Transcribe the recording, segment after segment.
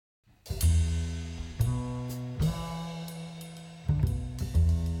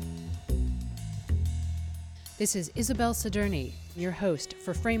This is Isabel Siderni, your host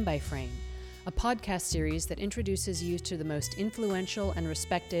for Frame by Frame, a podcast series that introduces you to the most influential and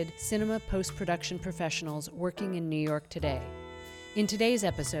respected cinema post-production professionals working in New York today. In today's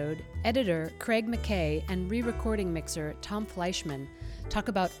episode, editor Craig McKay and re-recording mixer Tom Fleischman talk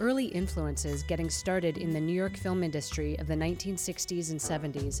about early influences getting started in the New York film industry of the 1960s and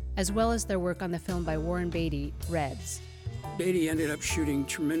 70s, as well as their work on the film by Warren Beatty, Reds. Beatty ended up shooting a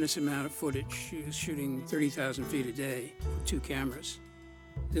tremendous amount of footage. She was shooting 30,000 feet a day with 2 cameras.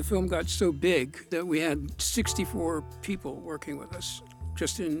 The film got so big that we had 64 people working with us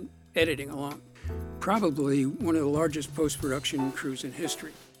just in editing alone. Probably one of the largest post-production crews in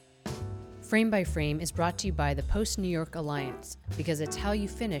history. Frame by Frame is brought to you by the Post New York Alliance, because it's how you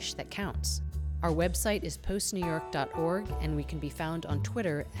finish that counts. Our website is postnewyork.org, and we can be found on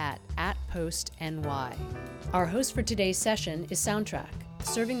Twitter at @postny. Our host for today's session is Soundtrack,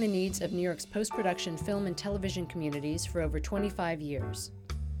 serving the needs of New York's post-production film and television communities for over 25 years.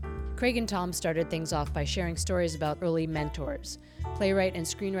 Craig and Tom started things off by sharing stories about early mentors, playwright and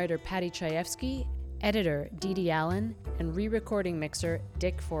screenwriter Paddy Chayefsky, editor Dee Dee Allen, and re-recording mixer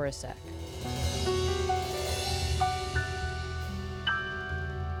Dick Forasek.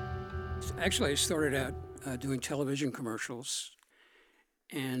 Actually, I started out doing television commercials,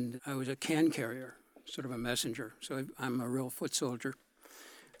 and I was a can carrier, sort of a messenger, so I'm a real foot soldier.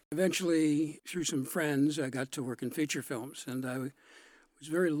 Eventually, through some friends, I got to work in feature films, and I was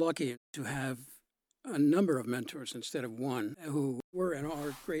very lucky to have a number of mentors instead of one, who were and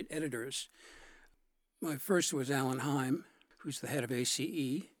are great editors. My first was Alan Heim, who's the head of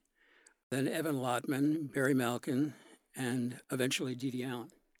ACE, then Evan Lotman, Barry Malkin, and eventually Dee Dee Allen.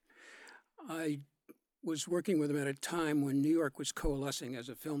 I was working with them at a time when New York was coalescing as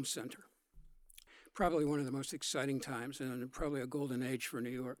a film center. Probably one of the most exciting times and probably a golden age for New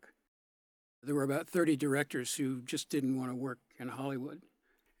York. There were about 30 directors who just didn't want to work in Hollywood.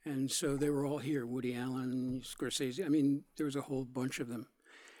 And so they were all here, Woody Allen, Scorsese. I mean, there was a whole bunch of them.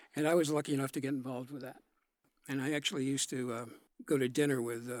 And I was lucky enough to get involved with that. And I actually used to go to dinner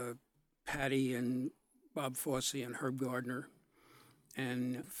with Paddy and Bob Fosse and Herb Gardner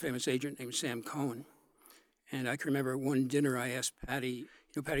and a famous agent named Sam Cohen. And I can remember one dinner I asked Paddy,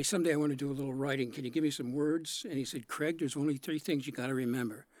 Paddy, someday I want to do a little writing. Can you give me some words? And he said, Craig, there's only 3 things you got to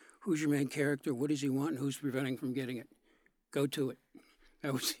remember. Who's your main character? What does he want? And who's preventing from getting it? Go to it.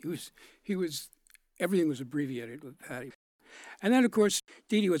 He was, everything was abbreviated with Paddy. And then, of course,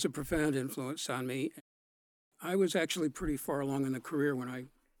 Dee Dee was a profound influence on me. I was actually pretty far along in the career when I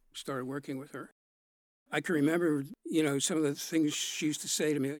started working with her. I can remember, some of the things she used to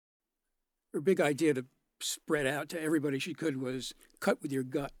say to me. Her big idea to spread out to everybody she could was cut with your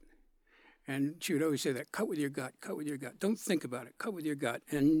gut. And she would always say that, cut with your gut, cut with your gut. Don't think about it, cut with your gut.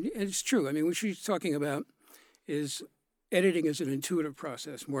 And it's true. I mean, what she's talking about is editing is an intuitive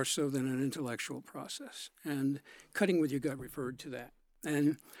process more so than an intellectual process. And cutting with your gut referred to that.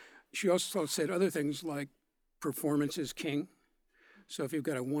 And she also said other things like performance is king. So if you've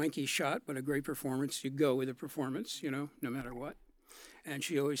got a wanky shot but a great performance, you go with the performance, no matter what. And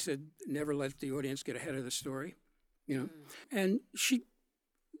she always said, never let the audience get ahead of the story, And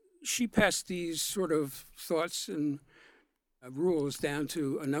she passed these sort of thoughts and rules down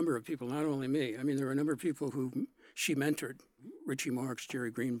to a number of people, not only me. I mean, there were a number of people who she mentored, Richie Marx,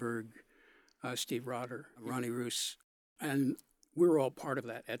 Jerry Greenberg, Steve Rotter, Ronnie Roos. And we were all part of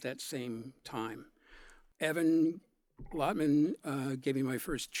that at that same time. Evan Lotman gave me my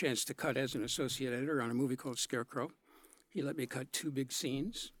first chance to cut as an associate editor on a movie called Scarecrow. He let me cut 2 big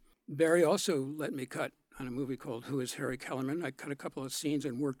scenes. Barry also let me cut on a movie called Who is Harry Kellerman. I cut a couple of scenes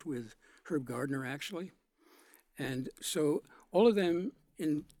and worked with Herb Gardner, actually. And so all of them,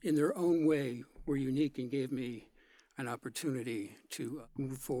 in their own way, were unique and gave me an opportunity to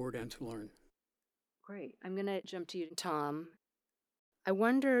move forward and to learn. Great. I'm going to jump to you, Tom. I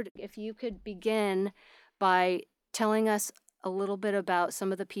wondered if you could begin by telling us a little bit about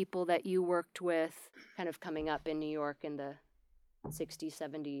some of the people that you worked with kind of coming up in New York in the 60s,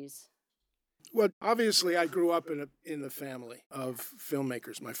 70s. Well, obviously, I grew up in a family of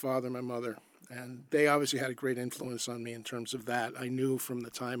filmmakers, my father, my mother, and they obviously had a great influence on me in terms of that. I knew from the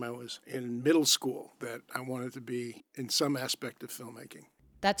time I was in middle school that I wanted to be in some aspect of filmmaking.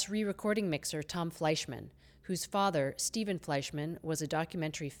 That's re-recording mixer Tom Fleischman, whose father, Stephen Fleischman, was a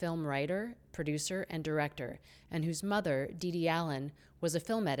documentary film writer, producer, and director, and whose mother, Dee Dee Allen, was a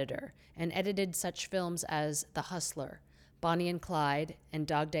film editor and edited such films as The Hustler, Bonnie and Clyde, and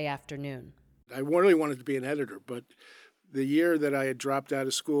Dog Day Afternoon. I really wanted to be an editor, but the year that I had dropped out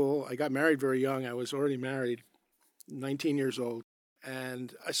of school, I got married very young. I was already married, 19 years old.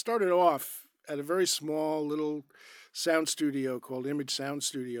 And I started off at a very small little sound studio called Image Sound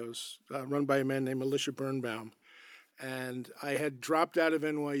Studios, run by a man named Elisha Birnbaum. And I had dropped out of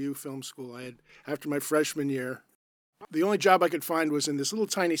NYU Film School. After my freshman year, the only job I could find was in this little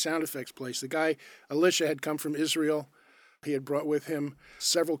tiny sound effects place. The guy, Elisha, had come from Israel. He had brought with him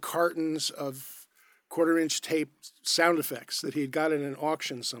several cartons of quarter-inch tape sound effects that he had got in an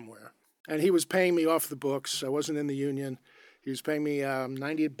auction somewhere. And he was paying me off the books. I wasn't in the union. He was paying me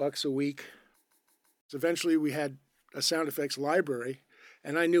 $98 a week. So eventually we had a sound effects library,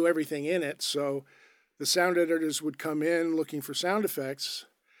 and I knew everything in it. So the sound editors would come in looking for sound effects,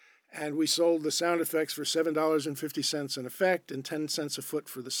 and we sold the sound effects for $7.50 an effect and 10 cents a foot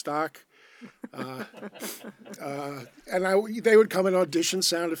for the stock. They would come and audition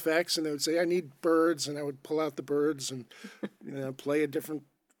sound effects, and they would say, I need birds, and I would pull out the birds and play a different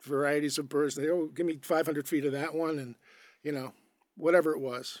varieties of birds. They, give me 500 feet of that one, and, whatever it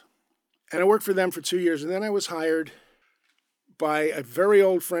was. And I worked for them for 2 years, and then I was hired by a very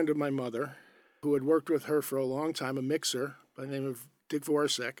old friend of my mother who had worked with her for a long time, a mixer by the name of Dick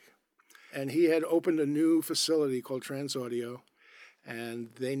Voracek. And he had opened a new facility called TransAudio, and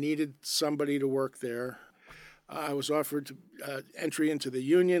they needed somebody to work there. I was offered entry into the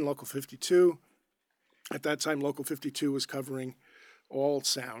union, Local 52. At that time, Local 52 was covering all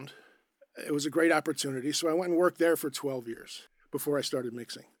sound. It was a great opportunity, so I went and worked there for 12 years before I started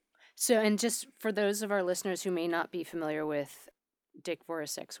mixing. So, and just for those of our listeners who may not be familiar with Dick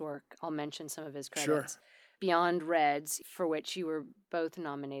Voracek's work, I'll mention some of his credits. Sure. Beyond Reds, for which you were both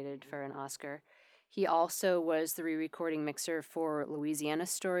nominated for an Oscar. He also was the re-recording mixer for Louisiana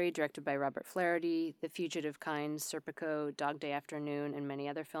Story, directed by Robert Flaherty, The Fugitive Kind, Serpico, Dog Day Afternoon, and many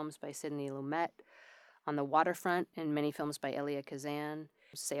other films by Sidney Lumet. On the Waterfront, and many films by Elia Kazan.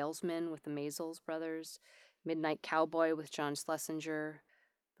 Salesman with the Maisels brothers. Midnight Cowboy with John Schlesinger.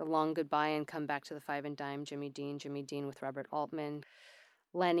 The Long Goodbye and Come Back to the Five and Dime, Jimmy Dean with Robert Altman.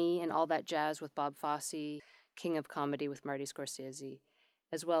 Lenny and All That Jazz with Bob Fosse. King of Comedy with Marty Scorsese.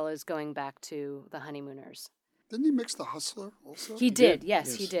 As well as going back to The Honeymooners. Didn't he mix The Hustler also? He did.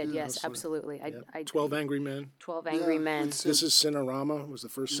 Yes, he did. Yeah, Yes, Hustler. absolutely. Yeah. 12 Angry Men. 12 Angry Men. This is Cinerama. It was the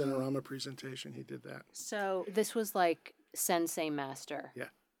first Cinerama presentation. He did that. So this was like Sensei Master. Yeah.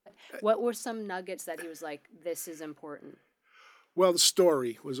 What were some nuggets that he was like, this is important? Well, the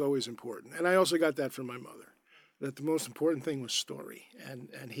story was always important. And I also got that from my mother, that the most important thing was story.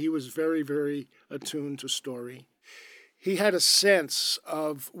 And he was very, very attuned to story. He had a sense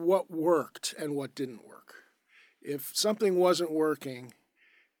of what worked and what didn't work. If something wasn't working,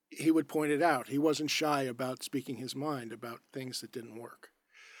 he would point it out. He wasn't shy about speaking his mind about things that didn't work.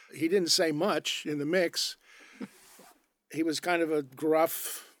 He didn't say much in the mix. He was kind of a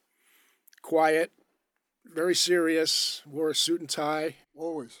gruff, quiet, very serious, wore a suit and tie.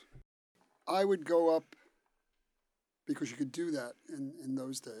 Always. I would go up, because you could do that in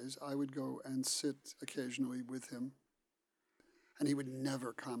those days, I would go and sit occasionally with him, and he would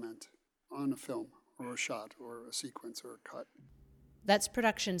never comment on a film or a shot or a sequence or a cut. That's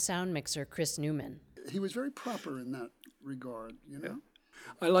production sound mixer Chris Newman. He was very proper in that regard, Yeah.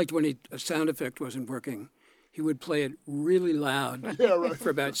 I liked when a sound effect wasn't working. He would play it really loud for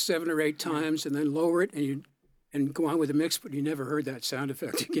about 7 or 8 times and then lower it and go on with the mix, but you never heard that sound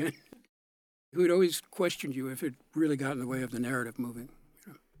effect again. He would always question you if it really got in the way of the narrative moving.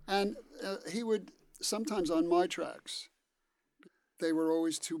 And he would, sometimes on my tracks, they were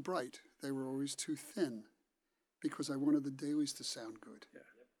always too bright. They were always too thin because I wanted the dailies to sound good.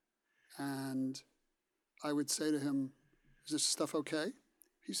 Yeah. And I would say to him, is this stuff okay?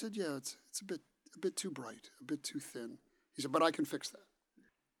 He said, yeah, it's a bit too bright, a bit too thin. He said, but I can fix that.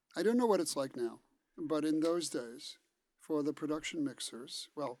 I don't know what it's like now, but in those days, for the production mixers,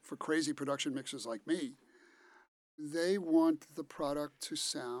 well, for crazy production mixers like me, they want the product to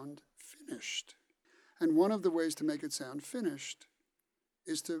sound finished. And one of the ways to make it sound finished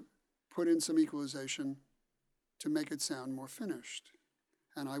is to put in some equalization to make it sound more finished.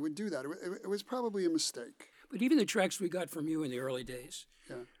 And I would do that. It was probably a mistake. But even the tracks we got from you in the early days,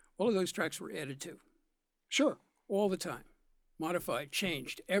 all of those tracks were added to. Sure. All the time. Modified,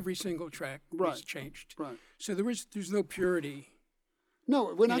 changed. Every single track was changed. Right. So there's no purity.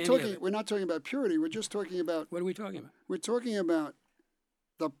 No, we're not talking about purity. We're just talking about... What are we talking about? We're talking about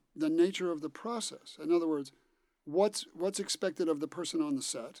the nature of the process. In other words, what's expected of the person on the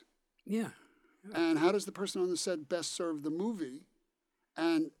set. Yeah. And how does the person on the set best serve the movie?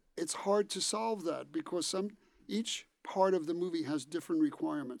 And it's hard to solve that because each part of the movie has different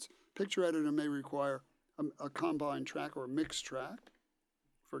requirements. Picture editor may require a combined track or a mixed track,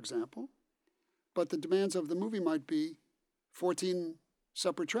 for example. But the demands of the movie might be 14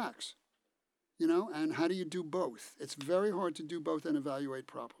 separate tracks. and how do you do both? It's very hard to do both and evaluate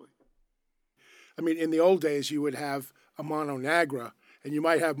properly. I mean, in the old days, you would have a mono Nagra, and you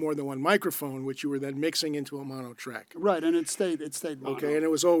might have more than one microphone, which you were then mixing into a mono track. Right, and it stayed mono. Okay, and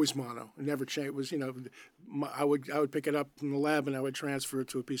it was always mono. It never changed. It was, I would pick it up from the lab and I would transfer it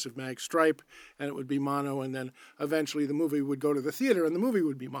to a piece of mag stripe, and it would be mono. And then eventually the movie would go to the theater, and the movie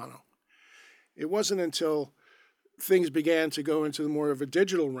would be mono. It wasn't until things began to go into more of a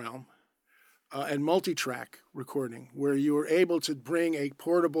digital realm and multi-track recording, where you were able to bring a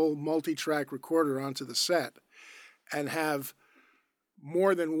portable multi-track recorder onto the set and have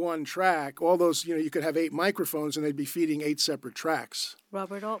more than one track. All those, you could have 8 microphones and they'd be feeding 8 separate tracks.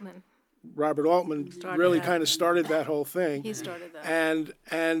 Robert Altman really kind of started that whole thing. He started that.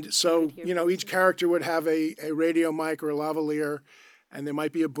 And so, each character would have a radio mic or a lavalier, and there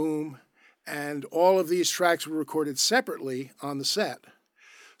might be a boom, and all of these tracks were recorded separately on the set.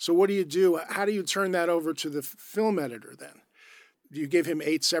 So what do you do? How do you turn that over to the film editor then? Do you give him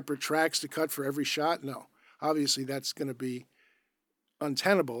 8 separate tracks to cut for every shot? No. Obviously, that's going to be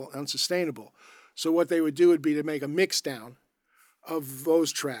untenable, unsustainable. So what they would do would be to make a mix down of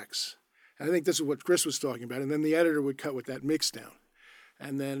those tracks. And I think this is what Chris was talking about. And then the editor would cut with that mix down.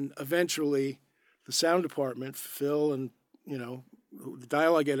 And then eventually the sound department, Phil and, the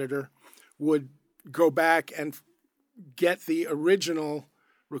dialogue editor, would go back and get the original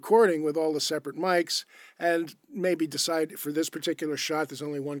recording with all the separate mics and maybe decide for this particular shot, there's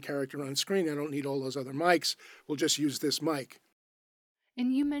only one character on screen. I don't need all those other mics. We'll just use this mic.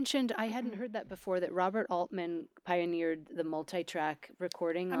 And you mentioned, I hadn't heard that before, that Robert Altman pioneered the multi-track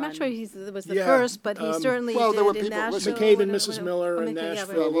recording. I'm not sure he was the first, but he certainly well, did there were in people, Nashville. McCabe and Mrs. Miller in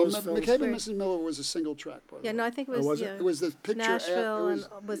Nashville. McCabe and Mrs. Miller was a single track, by the way. Yeah, no, I think it was, was it? It was the picture. Nashville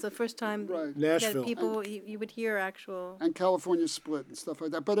was the first time Right. Nashville. that people, you would hear actual... And California Split and stuff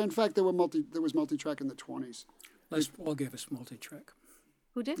like that. But in fact, there was multi-track in the 20s. Les Paul gave us multi-track.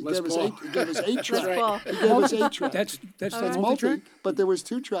 Who did? He gave us 8 tracks. Les Paul. He gave us 8 tracks. That's That's multi, but there was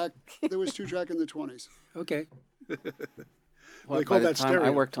 2 track. There was 2 track in the 20s. Okay. Well, They call by the that time stereo. I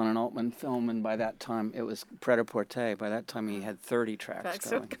worked on an Altman film, and by that time it was Pret-a-Porter. By that time he had 30 tracks Tracks,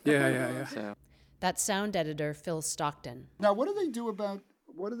 going. okay. Yeah. So That's sound editor Phil Stockton. Now, what do they do about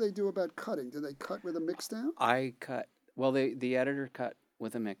cutting? Do they cut with a mix down? I cut. Well, the editor cut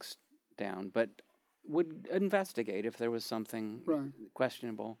with a mix down, but would investigate if there was something Right.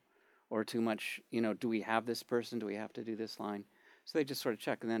 questionable or too much. Do we have this person? Do we have to do this line? So they just sort of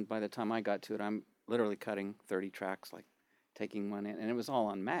check, and then by the time I got to it, I'm literally cutting 30 tracks, like taking one in, and it was all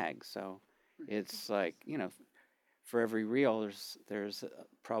on mag. So it's like for every reel, there's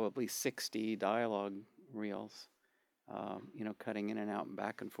probably 60 dialogue reels, cutting in and out and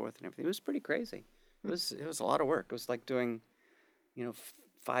back and forth and everything. It was pretty crazy. It was a lot of work. It was like doing,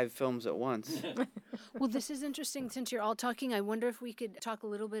 5 films at once. Well, this is interesting. Since you're all talking, I wonder if we could talk a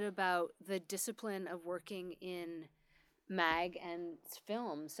little bit about the discipline of working in mag and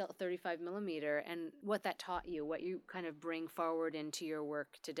film, 35 millimeter, and what that taught you, what you kind of bring forward into your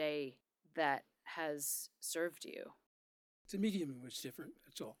work today that has served you. The medium was different,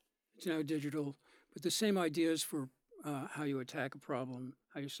 that's all. It's now digital, but the same ideas for how you attack a problem,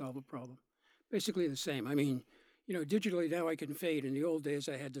 how you solve a problem. Basically the same. I mean, digitally now I can fade. In the old days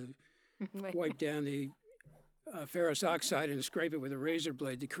I had to wipe down the ferrous oxide and scrape it with a razor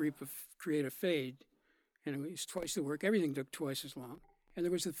blade to create a fade. And it was twice the work. Everything took twice as long. And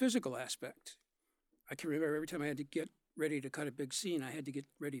there was the physical aspect. I can remember every time I had to get ready to cut a big scene, I had to get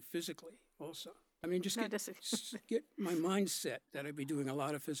ready physically also. I mean, just get my mind set that I'd be doing a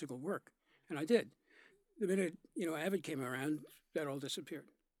lot of physical work. And I did. The minute, Avid came around, that all disappeared.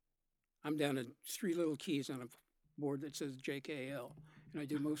 I'm down to 3 little keys on a board that says JKL, and I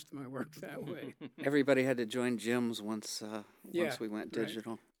do most of my work that way. Everybody had to join gyms once we went right.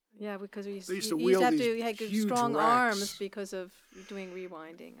 digital. Yeah, because They you used to used to wheel have these to have huge strong racks. arms because of doing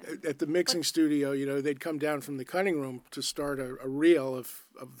rewinding. At the mixing studio, they'd come down from the cutting room to start a reel of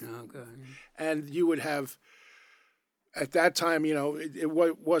Oh, God. and you would have, at that time, it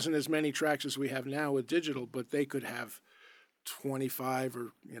wasn't as many tracks as we have now with digital, but they could have 25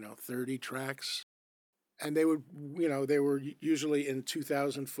 or 30 tracks, and they would they were usually in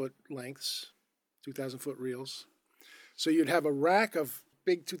 2,000-foot lengths, 2,000-foot reels. So you'd have a rack of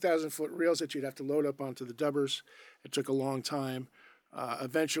big 2,000-foot reels that you'd have to load up onto the dubbers. It took a long time.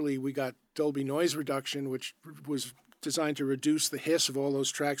 Eventually, we got Dolby noise reduction, which was designed to reduce the hiss of all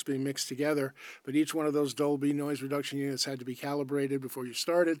those tracks being mixed together. But each one of those Dolby noise reduction units had to be calibrated before you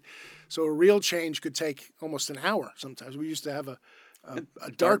started. So a reel change could take almost an hour sometimes. We used to have a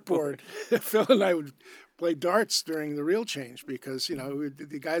a dartboard. Phil and I would play darts during the reel change because,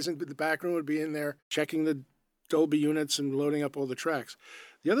 the guys in the back room would be in there checking the Dolby units and loading up all the tracks.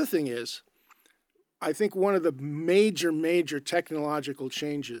 The other thing is, I think one of the major technological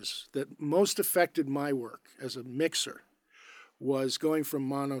changes that most affected my work as a mixer was going from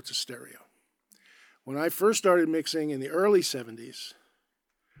mono to stereo. When I first started mixing in the early 70s,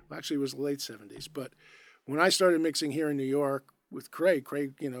 well, actually it was the late 70s, but when I started mixing here in New York with Craig,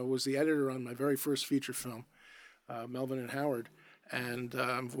 was the editor on my very first feature film, Melvin and Howard. And,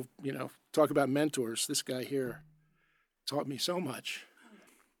 talk about mentors. This guy here taught me so much.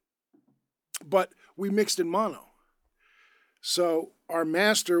 But we mixed in mono. So our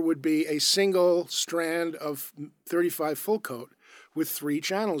master would be a single strand of 35 full coat with 3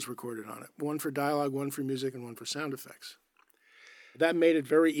 channels recorded on it, one for dialogue, one for music, and one for sound effects. That made it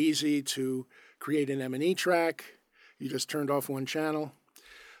very easy to create an M&E track. You just turned off one channel.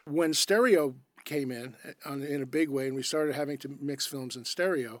 When stereo came in a big way and we started having to mix films in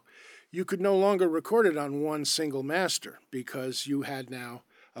stereo, you could no longer record it on one single master because you had now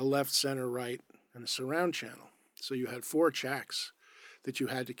a left, center, right, and a surround channel. So you had 4 tracks that you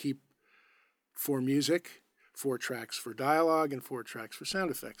had to keep for music, 4 tracks for dialogue, and 4 tracks for sound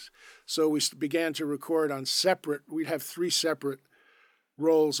effects. So we began to record on we'd have 3 separate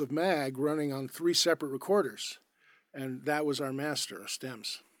rolls of mag running on 3 separate recorders. And that was our master, our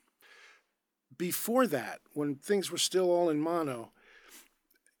stems. Before that, when things were still all in mono,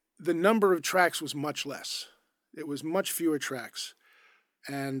 the number of tracks was much less. It was much fewer tracks.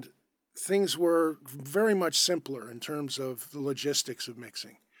 And things were very much simpler in terms of the logistics of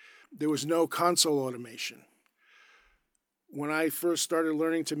mixing. There was no console automation. When I first started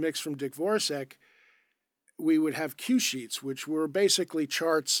learning to mix from Dick Voracek, we would have cue sheets, which were basically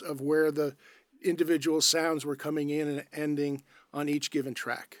charts of where the individual sounds were coming in and ending on each given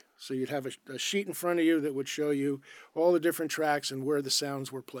track. So you'd have a sheet in front of you that would show you all the different tracks and where the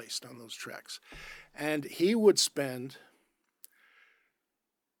sounds were placed on those tracks. And he would spend...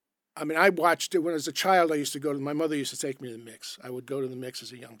 I watched it when I was a child. My mother used to take me to the mix. I would go to the mix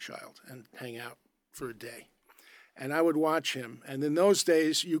as a young child and hang out for a day. And I would watch him. And in those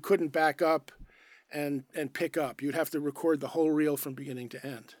days, you couldn't back up and pick up. You'd have to record the whole reel from beginning to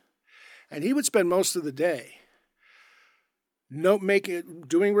end. And he would spend most of the day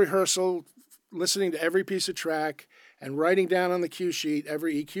doing rehearsal, listening to every piece of track, and writing down on the cue sheet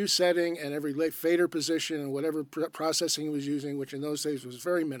every EQ setting and every fader position and whatever processing he was using, which in those days was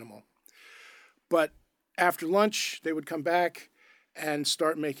very minimal. But after lunch, they would come back and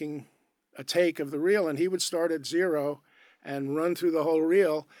start making a take of the reel, and he would start at 0 and run through the whole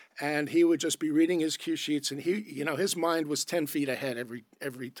reel, and he would just be reading his cue sheets, and his mind was 10 feet ahead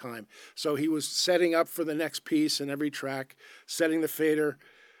every time. So he was setting up for the next piece in every track, setting the fader,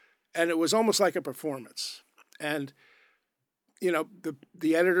 and it was almost like a performance. And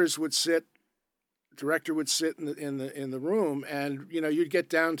the editors would sit, director would sit in the room, and you'd get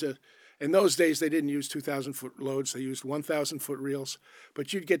down to, in those days they didn't use 2,000-foot loads, they used 1,000-foot reels,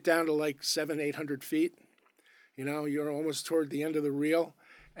 but you'd get down to like 700-800 feet. You're almost toward the end of the reel,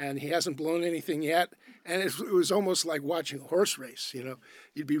 and he hasn't blown anything yet. And it was almost like watching a horse race.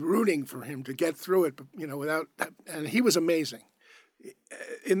 You'd be rooting for him to get through it, without. And he was amazing.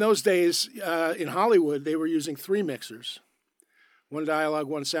 In those days, in Hollywood, they were using 3 mixers, 1 dialogue,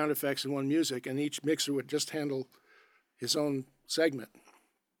 1 sound effects, and 1 music, and each mixer would just handle his own segment.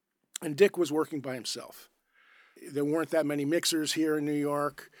 And Dick was working by himself. There weren't that many mixers here in New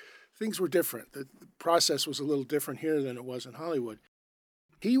York. Things were different. The process was a little different here than it was in Hollywood.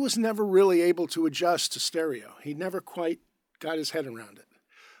 He was never really able to adjust to stereo. He never quite got his head around it,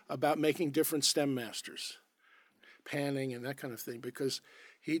 about making different stem masters, panning and that kind of thing, because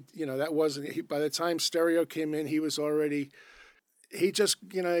by the time stereo came in, he wasn't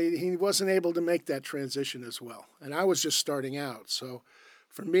able to make that transition as well. And I was just starting out. So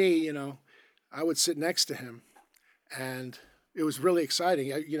for me, I would sit next to him, and it was really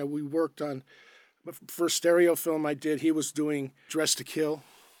exciting. We worked on the first stereo film I did. He was doing Dressed to Kill,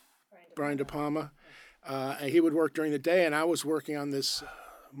 Brian De Palma. And he would work during the day, and I was working on this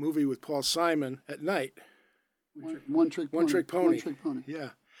movie with Paul Simon at night. One Trick Pony. Yeah.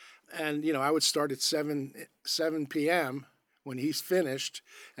 And, I would start at 7 p.m. when he's finished,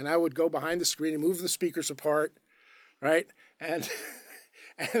 and I would go behind the screen and move the speakers apart, right? And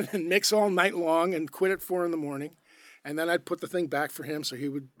then mix all night long and quit at 4 a.m. And then I'd put the thing back for him, so he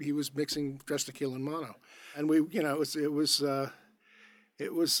was mixing Dressed to Kill in mono. And it was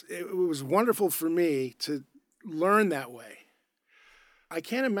wonderful for me to learn that way. I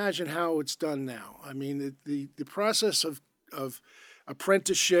can't imagine how it's done now. I mean, the process of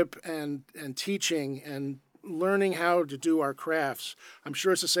apprenticeship and teaching and learning how to do our crafts, I'm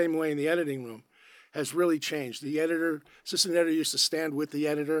sure it's the same way in the editing room, has really changed. The assistant editor used to stand with the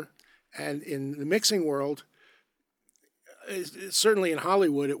editor, and in the mixing world, certainly in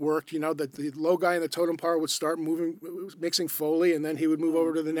Hollywood it worked, that the low guy in the totem pole would start mixing Foley, and then he would move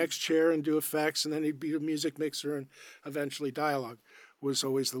over to the next chair and do effects, and then he'd be a music mixer, and eventually dialogue was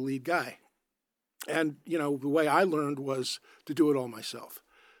always the lead guy. And, the way I learned was to do it all myself.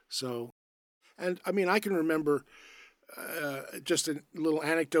 So, and I mean, I can remember just a little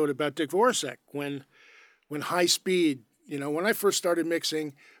anecdote about Dick Voracek when high speed, when I first started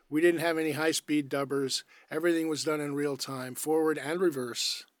mixing, we didn't have any high-speed dubbers. Everything was done in real time, forward and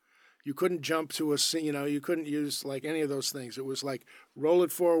reverse. You couldn't jump to you couldn't use like any of those things. It was like roll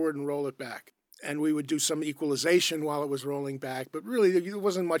it forward and roll it back. And we would do some equalization while it was rolling back. But really, there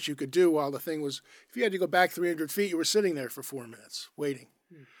wasn't much you could do while the thing was, if you had to go back 300 feet, you were sitting there for 4 minutes waiting.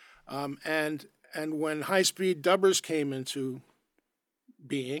 And when high-speed dubbers came into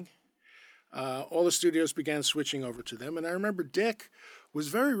being, all the studios began switching over to them. And I remember Dick was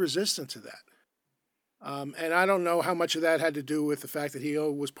very resistant to that. And I don't know how much of that had to do with the fact that he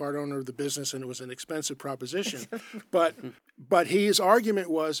was part owner of the business and it was an expensive proposition. but his argument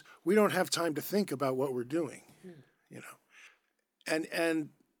was, we don't have time to think about what we're doing, And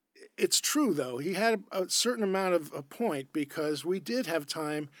it's true, though. He had a certain amount of a point, because we did have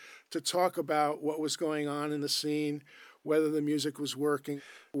time to talk about what was going on in the scene, whether the music was working,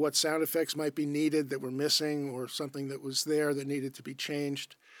 what sound effects might be needed that were missing, or something that was there that needed to be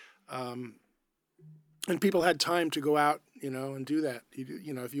changed. And people had time to go out, and do that.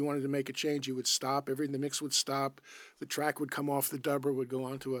 If you wanted to make a change, you would stop. The mix would stop. The track would come off the dubber, would go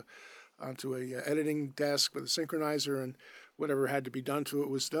onto a editing desk with a synchronizer, and whatever had to be done to it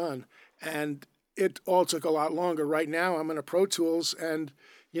was done. And it all took a lot longer. Right now, I'm in a Pro Tools, and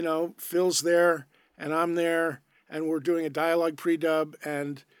Phil's there, and I'm there, and we're doing a dialogue pre-dub,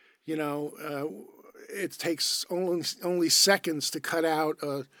 and it takes only seconds to cut out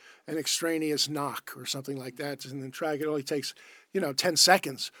an extraneous knock or something like that in the track. It only takes 10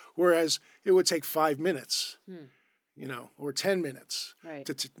 seconds, whereas it would take 5 minutes, or 10 minutes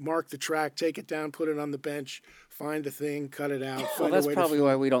to mark the track, take it down, put it on the bench, find a thing, cut it out. Well, that's probably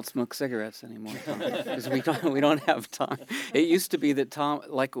why we don't smoke cigarettes anymore, because we don't have time. It used to be that Tom,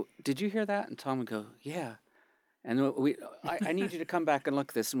 did you hear that? And Tom would go, yeah. And I need you to come back and look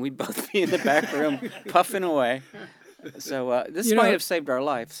at this, and we'd both be in the back room puffing away. So this might have saved our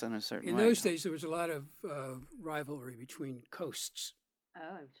lives in a certain way. In those days, there was a lot of rivalry between coasts. Oh,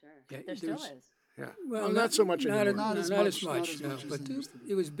 I'm sure. Yeah, there still is. Yeah. Well, not so much anymore. Not as much. But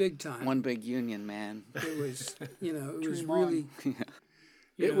it was big time. One big union, man. It was, it was really...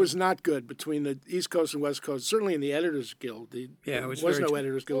 It was not good between the East Coast and West Coast. Certainly in the Editors Guild. There was no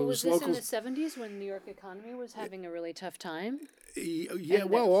Editors Guild. Well, it was was this in the 70s when New York economy was having a really tough time? Yeah,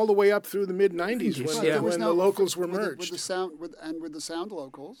 all the way up through the mid-'90s when the locals were merged. With the sound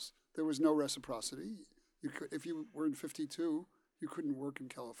locals, there was no reciprocity. If you were in 52, you couldn't work in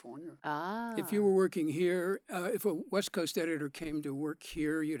California. If you were working here, if a West Coast editor came to work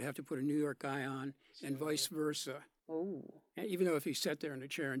here, you'd have to put a New York guy on, and vice versa. Oh. And even though if he sat there in a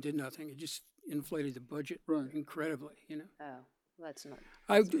chair and did nothing, it just inflated the budget incredibly, Oh, that's not...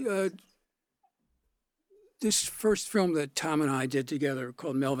 This first film that Tom and I did together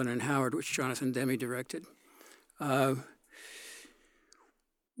called Melvin and Howard, which Jonathan Demme directed,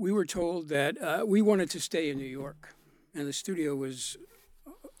 we were told that we wanted to stay in New York. And the studio was,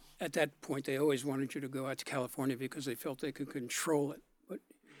 at that point, they always wanted you to go out to California because they felt they could control it.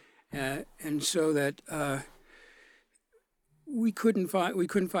 And so that we couldn't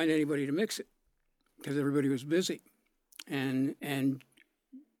find anybody to mix it because everybody was busy. And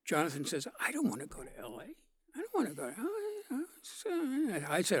Jonathan says, I don't want to go to L.A. I don't want to go to L.A.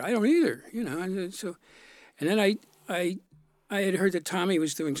 I said, I don't either, And then I had heard that Tommy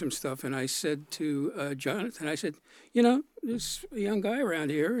was doing some stuff, and I said to Jonathan, I said, there's a young guy around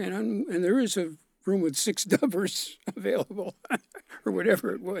here, and there is a room with 6 dubbers available, or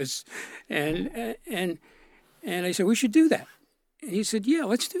whatever it was, and I said we should do that. And he said, yeah,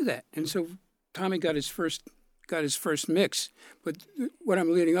 let's do that. And so Tommy got his first mix. But what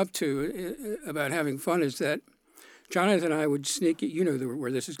I'm leading up to about having fun is that Jonathan and I would sneak in,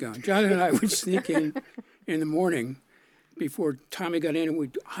 where this is going. Jonathan and I would sneak in the morning before Tommy got in, and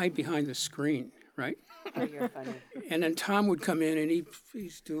we'd hide behind the screen, right? Oh, you're funny. And then Tom would come in, and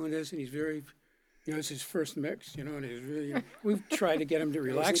he's doing this, and he's very It's his first mix, and he's really. We've tried to get him to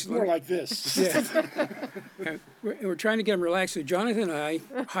relax. It's more like this. Yeah. We're trying to get him relaxed. So Jonathan and I,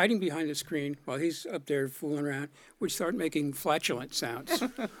 hiding behind the screen while he's up there fooling around, would start making flatulent sounds,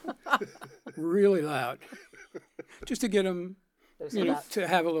 really loud, just to get him, to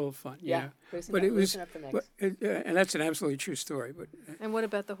have a little fun. Yeah. But it was, Loosen up the mix. and that's an absolutely true story. But And what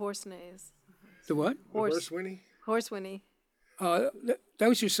about the horse neighs? the what? Horse Winnie? Horse whinny. That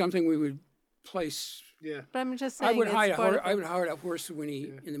was just something we would place. Yeah. But I'm just saying I would it's hide part of I would hire a horse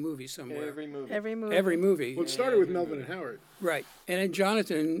Winnie in the movie somewhere. Every movie. every movie. Every movie. Well, it started with Melvin and Howard. Right. And then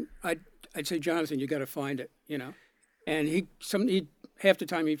Jonathan, I'd say, Jonathan, you got to find it, And he half the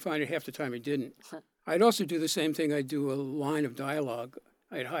time he'd find it, half the time he didn't. I'd also do the same thing. I'd do a line of dialogue.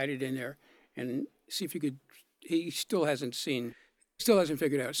 I'd hide it in there and see if you could. He still hasn't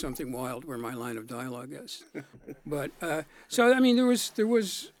figured out Something Wild where my line of dialogue is. But so I mean, there was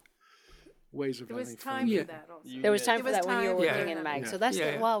Ways of There was having time fun. Yeah. for that also. There was time It for was that when you were time for working that. in MAG. Yeah. So that's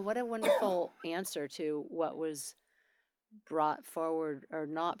Yeah. wow, what a wonderful answer to what was brought forward or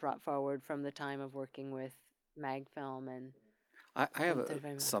not brought forward from the time of working with MAG Film and I have Thank you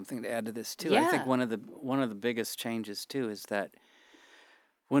very much. something to add to this too. I think Yeah. one of the biggest changes too is that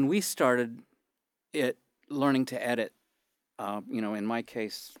when we started learning to edit, in my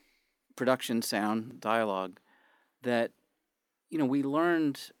case, production, sound, dialogue, that we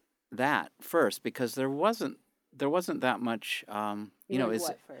learned that first because there wasn't that much. you learned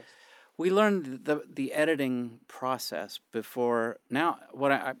what first? We learned the editing process before. Now,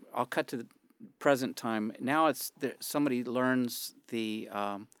 I'll cut to the present time. Now it's somebody learns the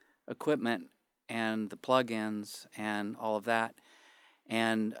equipment and the plugins and all of that,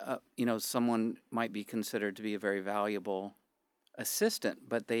 and someone might be considered to be a very valuable assistant,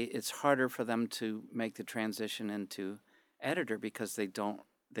 but it's harder for them to make the transition into editor because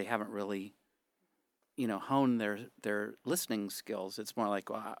they haven't really hone their listening skills. It's more like,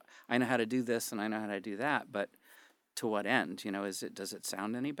 well, I know how to do this and I know how to do that, but to what end? Does it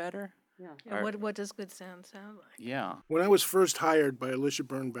sound any better? Yeah. Yeah, what does good sound like? Yeah. When I was first hired by Alicia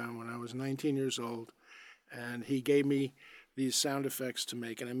Birnbaum when I was 19 years old, and he gave me these sound effects to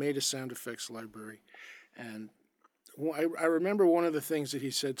make, and I made a sound effects library. And I remember one of the things that he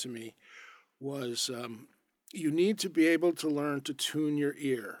said to me was, you need to be able to learn to tune your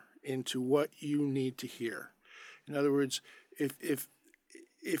ear into what you need to hear. In other words,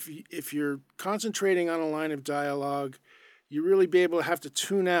 if you're concentrating on a line of dialogue, you really be able to have to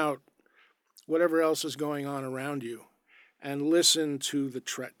tune out whatever else is going on around you and listen to the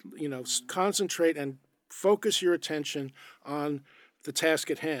concentrate and focus your attention on the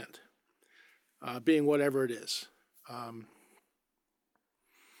task at hand, being whatever it is.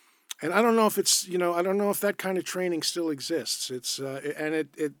 And I don't know if it's, I don't know if that kind of training still exists. It's and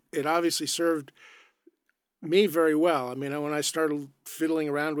it obviously served me very well. I mean, when I started fiddling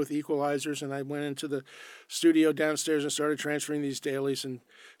around with equalizers and I went into the studio downstairs and started transferring these dailies and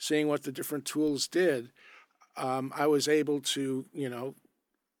seeing what the different tools did, I was able to,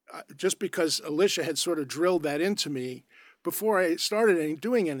 just because Alicia had sort of drilled that into me before I started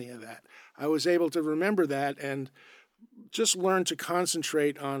doing any of that, I was able to remember that and just learn to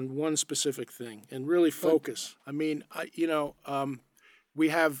concentrate on one specific thing and really focus. I mean, we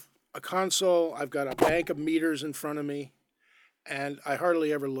have a console, I've got a bank of meters in front of me, and I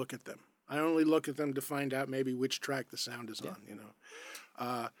hardly ever look at them. I only look at them to find out maybe which track the sound is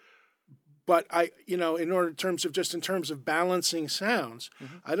on, But in terms of balancing sounds,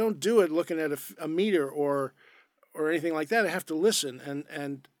 I don't do it looking at a meter or anything like that. I have to listen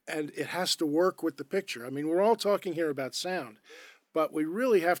and it has to work with the picture. I mean, we're all talking here about sound, but we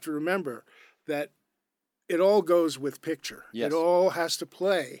really have to remember that it all goes with picture. Yes. It all has to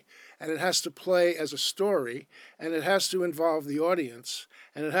play, and it has to play as a story, and it has to involve the audience,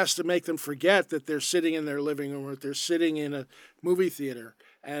 and it has to make them forget that they're sitting in their living room or they're sitting in a movie theater,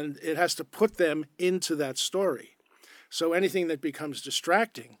 and it has to put them into that story. So anything that becomes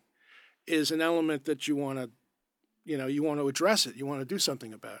distracting is an element that you want to address it. You want to do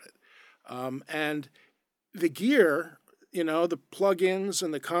something about it. And the gear, the plugins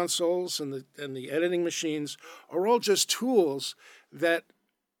and the consoles and the editing machines are all just tools that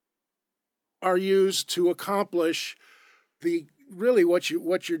are used to accomplish what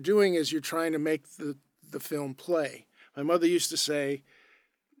you're doing is you're trying to make the film play. My mother used to say,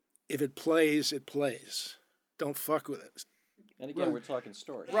 if it plays, it plays. Don't fuck with it. And again, we're talking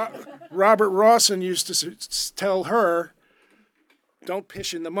story. Robert Rawson used to tell her, don't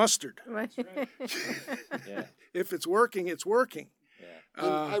piss in the mustard. Right. Yeah. If it's working, it's working. Yeah.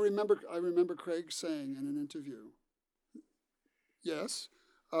 And I remember Craig saying in an interview, yes,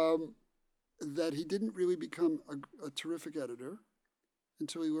 that he didn't really become a terrific editor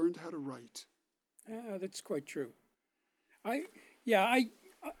until he learned how to write. That's quite true. At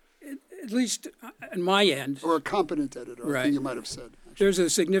least on my end, Or a competent editor, I Right. think you might have said. Actually. there's a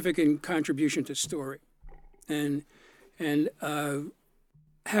significant contribution to story, and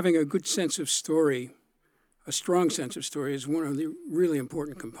having a good sense of story, a strong sense of story, is one of the really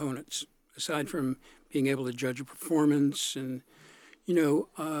important components. Aside from being able to judge a performance and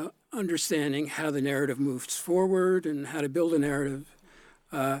understanding how the narrative moves forward and how to build a narrative.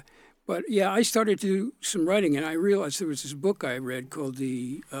 But yeah, I started to do some writing, and I realized there was this book I read called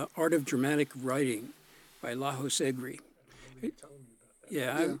The Art of Dramatic Writing by Lajos Egri.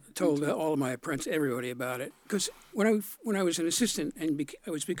 I told all of my apprentices, everybody about it. Because when I was an assistant and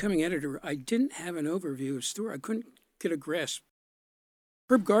I was becoming editor, I didn't have an overview of story. I couldn't get a grasp.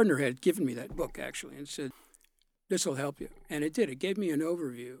 Herb Gardner had given me that book, actually, and said, this will help you. And it did. It gave me an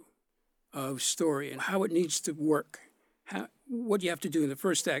overview of story and how it needs to work, what you have to do in the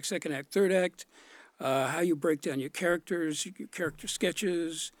first act, second act, third act, how you break down your characters, your character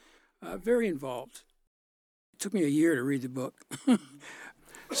sketches. Very involved. It took me a year to read the book.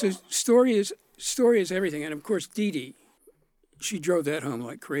 So story is everything. And of course, Dee Dee, she drove that home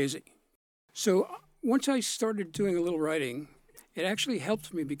like crazy. So once I started doing a little writing, it actually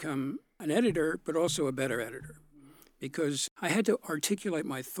helped me become an editor, but also a better editor, because I had to articulate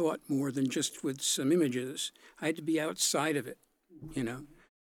my thought more than just with some images. I had to be outside of it,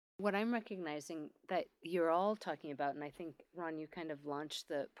 What I'm recognizing that you're all talking about, and I think, Ron, you kind of launched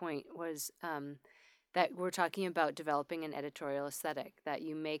the point, was that we're talking about developing an editorial aesthetic, that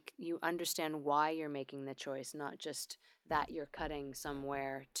you understand why you're making the choice, not just that you're cutting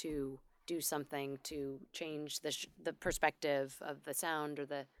somewhere to do something to change the perspective of the sound or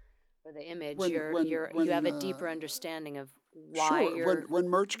the image. You have a deeper understanding of why you're... When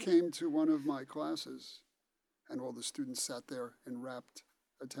Murch came to one of my classes, and all the students sat there in rapt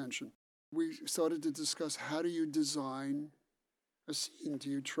attention, we started to discuss, how do you design a scene? Do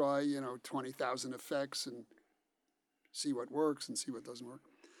you try, 20,000 effects and see what works and see what doesn't work?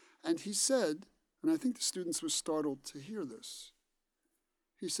 And he said, and I think the students were startled to hear this,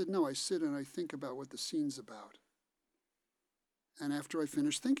 he said, no, I sit and I think about what the scene's about. And after I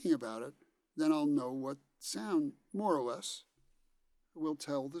finish thinking about it, then I'll know what sound, more or less, will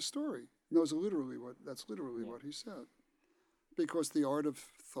tell the story. And that's literally what he said. Because the art of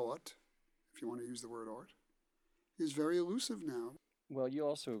thought, if you want to use the word art, is very elusive now. Well, you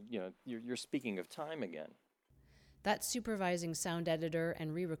also, you're speaking of time again. That's supervising sound editor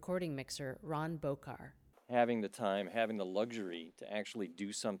and re-recording mixer Ron Bokar. Having the time, having the luxury to actually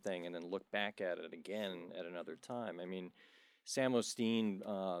do something and then look back at it again at another time. I mean, Sam Osteen,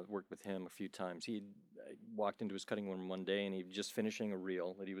 worked with him a few times. He walked into his cutting room one day and he was just finishing a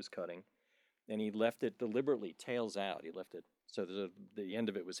reel that he was cutting. And he left it deliberately, tails out. He left it so the end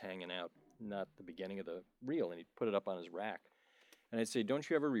of it was hanging out, not the beginning of the reel. And he put it up on his rack. And I'd say, don't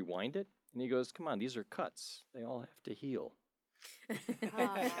you ever rewind it? And he goes, come on, these are cuts. They all have to heal. And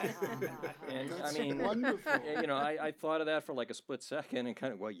That's I mean, wonderful. I thought of that for like a split second and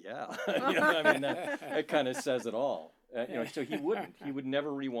kind of, well, yeah. That kind of says it all. So he would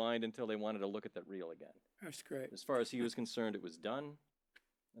never rewind until they wanted to look at that reel again. That's great. As far as he was concerned, it was done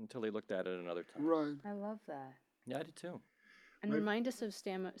until they looked at it another time. Right. I love that. Yeah, I did too. And remind us of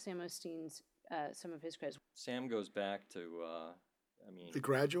Sam Osteen's, some of his credits. Sam goes back to, The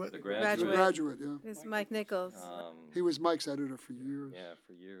Graduate? The The Graduate. Graduate, yeah. It's Mike Nichols. He was Mike's editor for years. Yeah,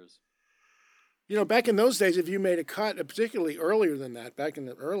 for years. Back in those days, if you made a cut, particularly earlier than that, back in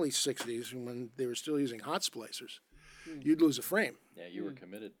the early 60s when they were still using hot splicers, you'd lose a frame. Yeah, you were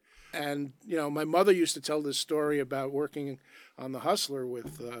committed. And, my mother used to tell this story about working on The Hustler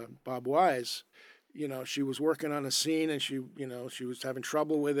with Bob Wise. She was working on a scene and she was having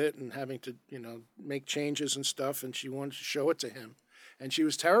trouble with it and having to, make changes and stuff, and she wanted to show it to him. And she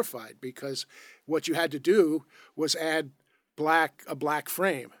was terrified because what you had to do was add a black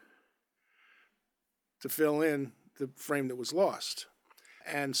frame to fill in the frame that was lost.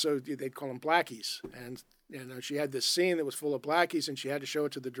 And so they'd call them blackies. And she had this scene that was full of blackies, and she had to show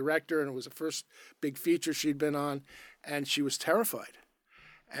it to the director, and it was the first big feature she'd been on, and she was terrified.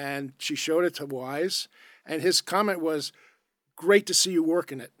 And she showed it to Wise, and his comment was, "Great to see you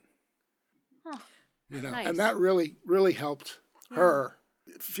working it." Nice. And that really, really helped her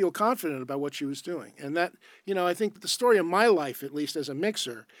feel confident about what she was doing. And that, I think the story of my life, at least as a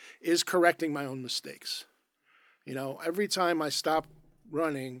mixer, is correcting my own mistakes. Every time I stop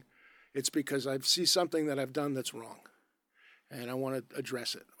running, it's because I see something that I've done that's wrong, and I want to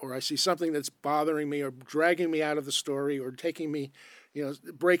address it. Or I see something that's bothering me or dragging me out of the story or taking me,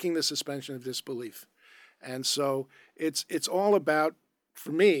 breaking the suspension of disbelief. And so it's all about,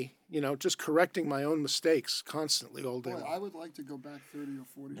 for me, just correcting my own mistakes constantly all day Boy, long. I would like to go back 30 or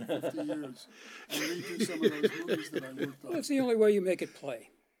 40 or 50 years and redo some of those movies that I worked Well, on. it's the only way you make it play.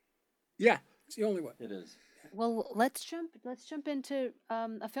 Yeah. It's the only way. It is. Well, let's jump into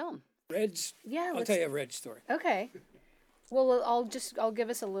a film. Red's. Yeah, I'll tell you a Red story. Okay. Well, I'll give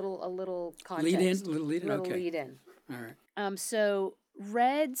us a little context. Little lead in. Little Okay. lead in. All right. So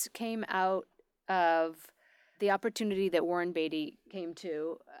Reds came out of the opportunity that Warren Beatty came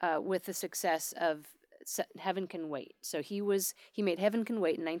to with the success of Heaven Can Wait. So he made Heaven Can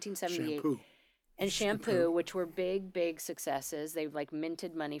Wait in 1978. Shampoo. And Shampoo, which were big successes. They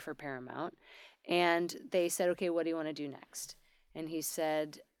minted money for Paramount. And they said, okay, what do you want to do next? And he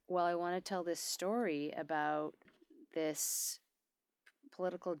said, well, I want to tell this story about this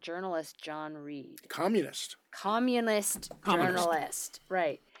political journalist, John Reed. Communist. Communist journalist.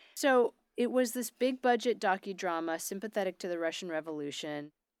 Right. So it was this big budget docudrama sympathetic to the Russian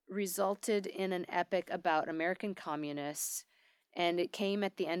Revolution, resulted in an epic about American communists. And it came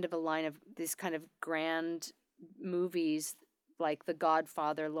at the end of a line of these kind of grand movies like The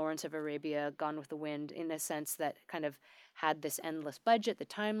Godfather, Lawrence of Arabia, Gone with the Wind, in a sense that kind of had this endless budget. The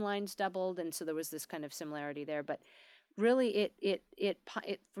timelines doubled, and so there was this kind of similarity there. But really, it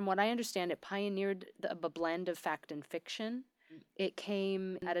from what I understand, it pioneered a blend of fact and fiction. It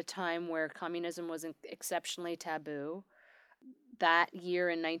came at a time where communism was exceptionally taboo. That year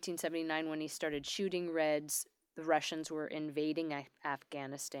in 1979, when he started shooting Reds, the Russians were invading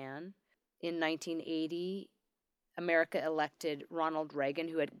Afghanistan. In 1980, America elected Ronald Reagan,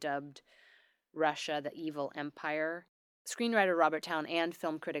 who had dubbed Russia the evil empire. Screenwriter Robert Towne and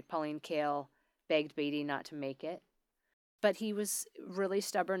film critic Pauline Kael begged Beatty not to make it. But he was really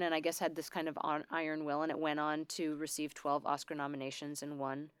stubborn and I guess had this kind of iron will, and it went on to receive 12 Oscar nominations and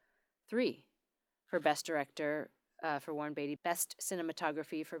won 3 for Best Director for Warren Beatty, Best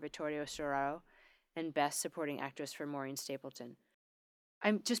Cinematography for Vittorio Storaro, and Best Supporting Actress for Maureen Stapleton.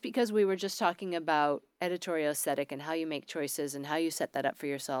 Just because we were just talking about editorial aesthetic and how you make choices and how you set that up for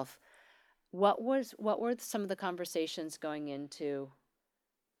yourself, what were some of the conversations going into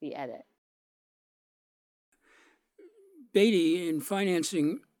the edit? Beatty, in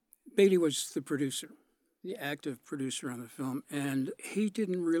financing, Beatty was the producer, the active producer on the film, and he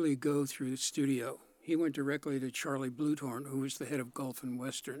didn't really go through the studio. He went directly to Charlie Bluthorn, who was the head of Gulf and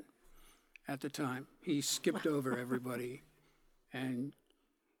Western at the time. He skipped over everybody and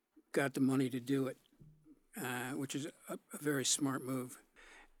got the money to do it, which is a very smart move.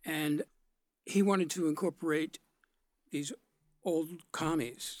 And he wanted to incorporate these old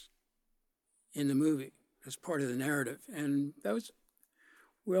commies in the movie as part of the narrative. And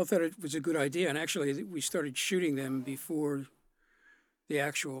we all thought it was a good idea. And actually, we started shooting them before the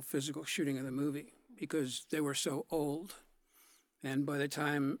actual physical shooting of the movie because they were so old. And by the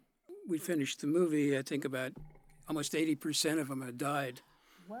time we finished the movie, I think about almost 80% of them had died.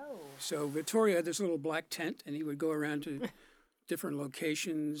 Whoa. So Vittorio had this little black tent, and he would go around to different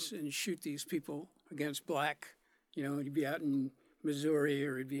locations and shoot these people against black. He'd be out in Missouri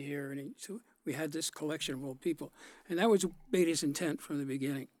or he'd be here. So we had this collection of old people. And that was Beatty's intent from the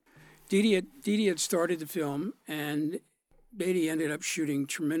beginning. Didi had started the film, and Beatty ended up shooting a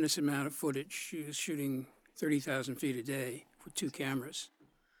tremendous amount of footage. She was shooting 30,000 feet a day with 2 cameras.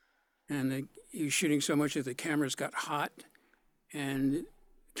 And he was shooting so much that the cameras got hot, and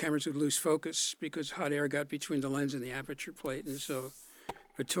cameras would lose focus because hot air got between the lens and the aperture plate. And so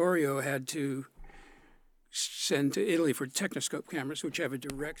Vittorio had to send to Italy for Technoscope cameras, which have a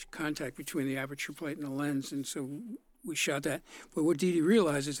direct contact between the aperture plate and the lens. And so we shot that. But what Didi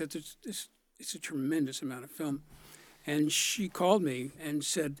realized is that it's a tremendous amount of film. And she called me and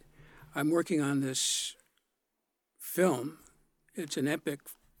said, I'm working on this film. It's an epic,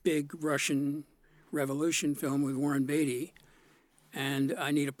 big Russian Revolution film with Warren Beatty, and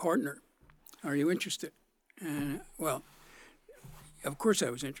I need a partner. Are you interested? Well, of course I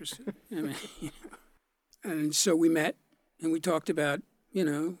was interested. And so we met, and we talked about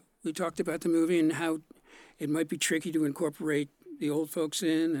the movie and how it might be tricky to incorporate the old folks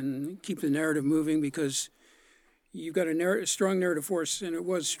in and keep the narrative moving because you've got a strong narrative force, and it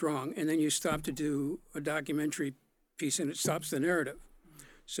was strong, and then you stop to do a documentary piece, and it stops the narrative.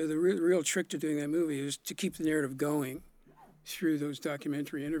 So the real trick to doing that movie is to keep the narrative going through those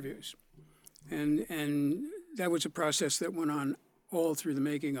documentary interviews. And that was a process that went on all through the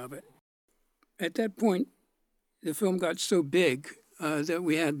making of it. At that point, the film got so big that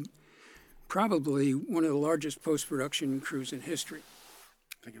we had probably one of the largest post-production crews in history.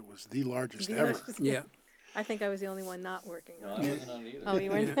 I think it was the largest ever. Yeah. I think I was the only one not working No, I on it. wasn't on it either. Oh, you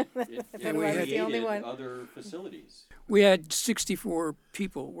weren't? If And we I was had- the only one. other facilities. We had 64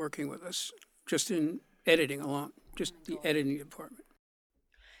 people working with us just in editing alone, just the editing department.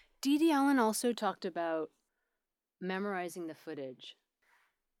 Dee Allen also talked about memorizing the footage.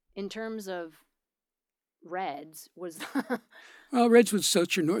 In terms of Reds, was Well, Reds was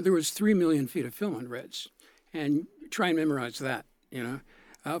such a there was 3 million feet of film on Reds, and try and memorize that.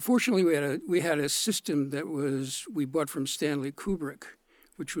 Fortunately, we had a system that we bought from Stanley Kubrick,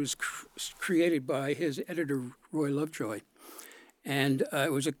 which was created by his editor Roy Lovejoy, and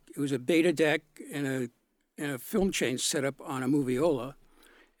it was a beta deck and a film chain set up on a moviola,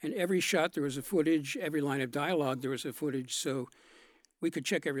 and every shot there was a footage, every line of dialogue there was a footage, so we could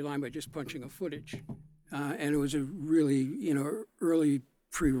check every line by just punching a footage. And it was a really, early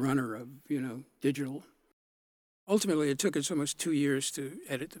pre-runner of, digital. Ultimately, it took us almost 2 years to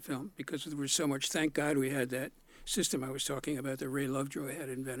edit the film because there was so much. Thank God we had that system I was talking about that Ray Lovejoy had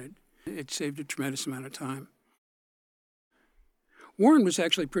invented. It saved a tremendous amount of time. Warren was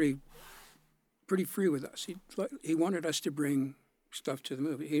actually pretty free with us. He wanted us to bring stuff to the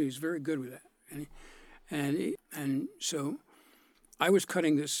movie. He was very good with that. And so I was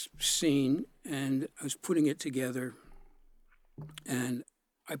cutting this scene and I was putting it together, and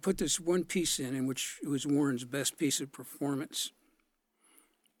I put this one piece in which it was Warren's best piece of performance.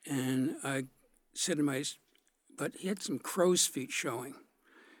 And I said to but he had some crow's feet showing.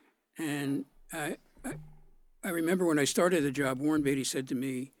 And I remember when I started the job, Warren Beatty said to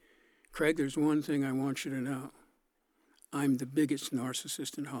me, "Craig, there's one thing I want you to know. I'm the biggest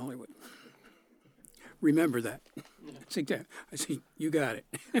narcissist in Hollywood. Remember that." I said, "You got it."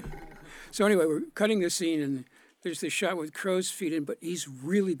 So anyway, we're cutting this scene, and there's this shot with crow's feet in, but he's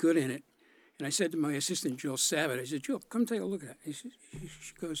really good in it. And I said to my assistant, Jill Savitt, I said, "Jill, come take a look at it."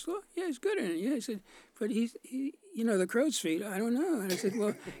 She goes, "Oh, yeah, he's good in it." Yeah, I said, "But he the crow's feet, I don't know." And I said,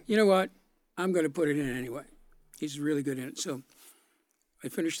 "Well, you know what? I'm going to put it in anyway. He's really good in it." So I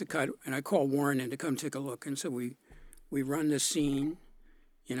finished the cut, and I called Warren in to come take a look. And so we run the scene,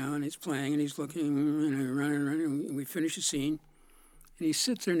 and he's playing, and he's looking, and running, and we finish the scene. And he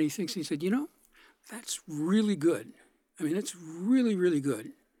sits there, and he thinks, he said, "That's really good. I mean, that's really, really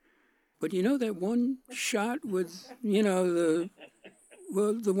good. But that one shot with, the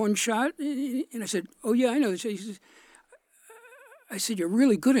one shot?" And I said, "Oh, yeah, I know." He says, I said, "You're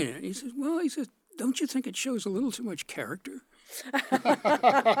really good in it." He says, "Well," "don't you think it shows a little too much character?"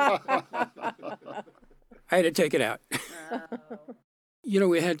 I had to take it out.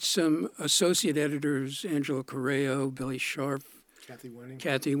 We had some associate editors, Angela Correo, Billy Sharp. Kathy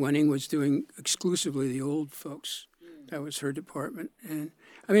Wenning was doing exclusively the old folks. That was her department. And,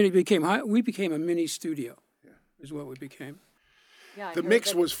 we became a mini studio, is what we became. Yeah, The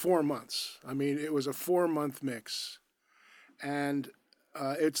mix was 4 months. It was a 4-month mix. And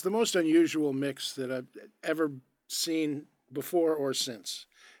it's the most unusual mix that I've ever seen before or since.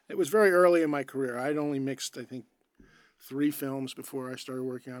 It was very early in my career. I'd only mixed, I think, 3 films before I started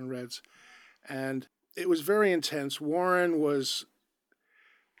working on Reds. And it was very intense. Warren was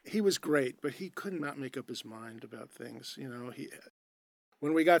great, but he could not make up his mind about things.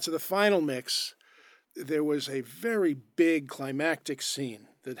 When we got to the final mix, there was a very big climactic scene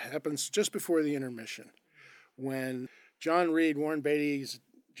that happens just before the intermission when Warren Beatty's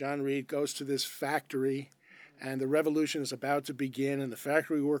John Reed goes to this factory, and the revolution is about to begin, and the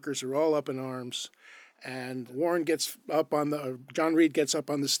factory workers are all up in arms. And John Reed gets up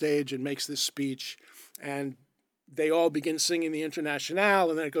on the stage and makes this speech, and they all begin singing the Internationale,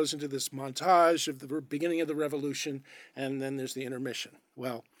 and then it goes into this montage of the beginning of the revolution, and then there's the intermission.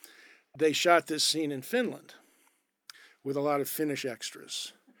 Well, they shot this scene in Finland with a lot of Finnish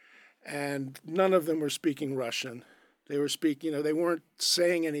extras, and none of them were speaking Russian. They were they weren't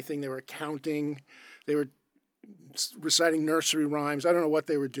saying anything. They were counting. They were reciting nursery rhymes. I don't know what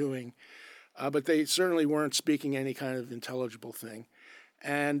they were doing, but they certainly weren't speaking any kind of intelligible thing.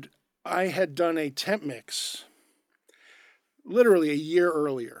 And I had done a temp mix literally a year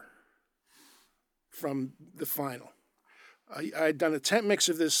earlier from the final. I had done a temp mix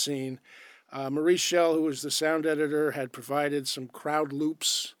of this scene. Maurice Schell, who was the sound editor, had provided some crowd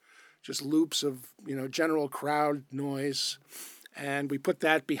loops, just loops of general crowd noise, and we put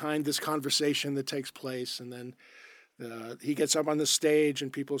that behind this conversation that takes place, and then he gets up on the stage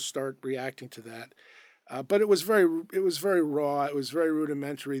and people start reacting to that. But it was very raw. It was very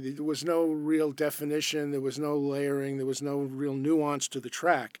rudimentary. There was no real definition. There was no layering. There was no real nuance to the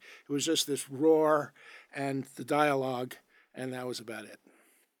track. It was just this roar and the dialogue, and that was about it.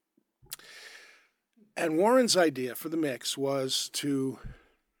 And Warren's idea for the mix was to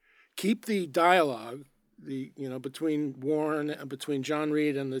keep the dialogue between Warren and between John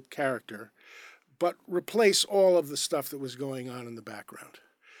Reed and the character, but replace all of the stuff that was going on in the background.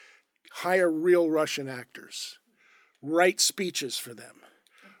 Hire real Russian actors, write speeches for them,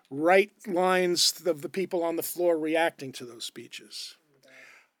 write lines of the people on the floor reacting to those speeches,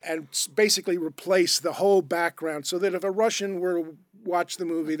 and basically replace the whole background so that if a Russian were to watch the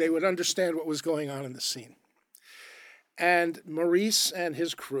movie, they would understand what was going on in the scene. And Maurice and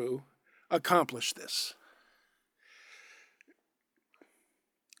his crew accomplished this.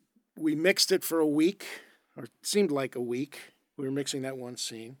 We mixed it for a week, or it seemed like a week. We were mixing that one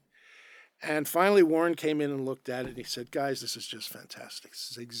scene. And finally, Warren came in and looked at it, and he said, guys, this is just fantastic.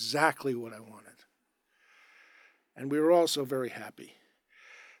 This is exactly what I wanted. And we were all so very happy.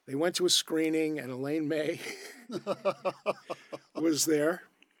 They went to a screening, and Elaine May was there.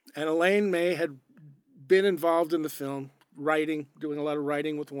 And Elaine May had been involved in the film, writing, doing a lot of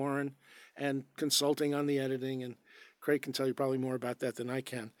writing with Warren and consulting on the editing. And Craig can tell you probably more about that than I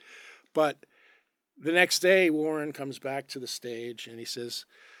can. But the next day, Warren comes back to the stage, and he says,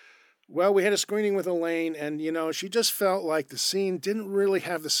 well, we had a screening with Elaine, and, she just felt like the scene didn't really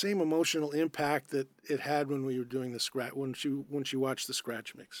have the same emotional impact that it had when we were doing the scratch, when she watched the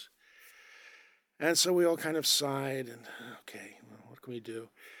scratch mix. And so we all kind of sighed, and, okay, well, what can we do?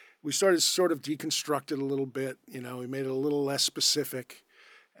 We started sort of deconstruct it a little bit, we made it a little less specific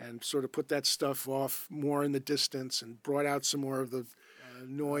and sort of put that stuff off more in the distance and brought out some more of the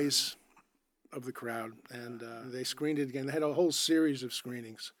noise of the crowd. And they screened it again. They had a whole series of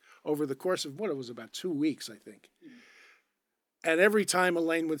screenings over the course of it was about 2 weeks, I think. And every time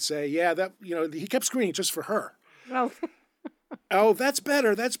Elaine would say, yeah, that, he kept screening just for her. Oh. Oh, that's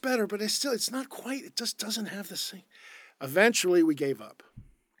better, but it's not quite, it just doesn't have the same. Eventually, we gave up.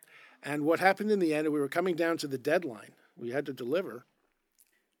 And what happened in the end, we were coming down to the deadline. We had to deliver.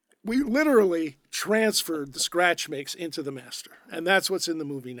 We literally transferred the scratch mix into the master. And that's what's in the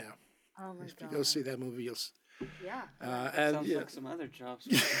movie now. Oh, my If God. you go see that movie, you'll Yeah. Sounds like some other jobs.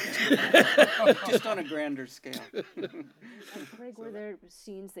 Just on a grander scale. Craig, were there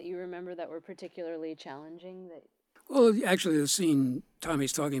scenes that you remember that were particularly challenging? Well, actually, the scene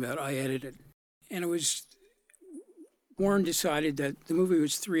Tommy's talking about, I edited. And Warren decided that the movie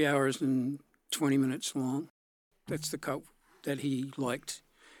was 3 hours and 20 minutes long. That's the cut that he liked.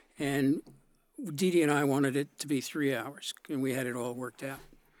 And Dee Dee and I wanted it to be 3 hours, and we had it all worked out.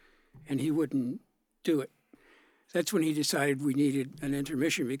 And he wouldn't do it. That's when he decided we needed an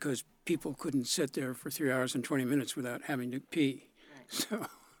intermission because people couldn't sit there for 3 hours and 20 minutes without having to pee. So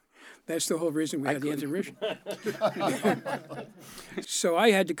that's the whole reason we had the intermission. So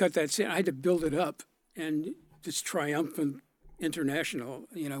I had to cut that scene. I had to build it up and this triumphant international,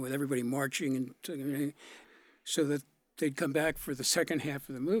 with everybody marching and so that they'd come back for the second half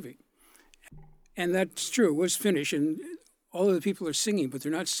of the movie. And that's true. It was finished, and all of the people are singing, but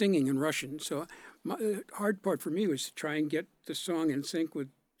they're not singing in Russian. So the hard part for me was to try and get the song in sync with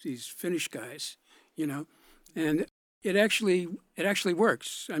these Finnish guys, and it actually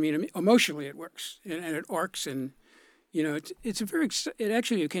works. I mean, emotionally it works, and it arcs, and it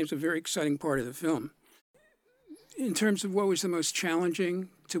actually became a very exciting part of the film. In terms of what was the most challenging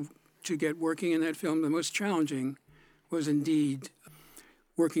to get working in that film, the most challenging was indeed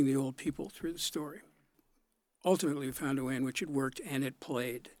working the old people through the story. Ultimately, we found a way in which it worked and it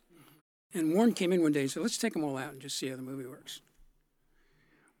played. And Warren came in one day and said, let's take them all out and just see how the movie works.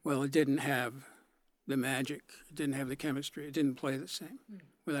 Well, it didn't have the magic. It didn't have the chemistry. It didn't play the same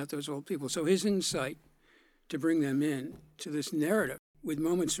without those old people. So his insight to bring them in to this narrative with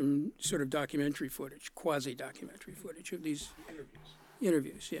moments from sort of documentary footage, quasi-documentary footage of these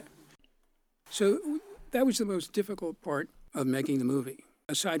interviews, yeah. So that was the most difficult part of making the movie.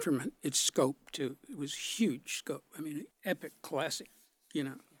 Aside from its scope, too. It was huge scope. I mean, epic, classic,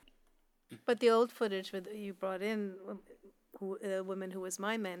 But the old footage that you brought in, a woman who was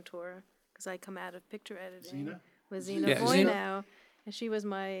my mentor, because I come out of picture editing, was Zena Yeah, Voynow, and she was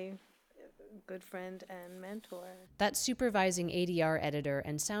my good friend and mentor. That's supervising ADR editor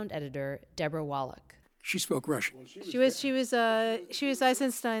and sound editor Deborah Wallach. She spoke Russian. She was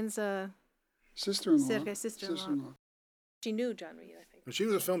Eisenstein's Sister-in-law. sister-in-law. She knew John Reed, I think. But she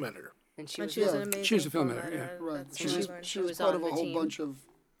was a film editor. And she And was she was yeah. an amazing She was a film film editor, yeah. editor. Right. That's She what I was, learned. she was was part on of a the whole team. bunch of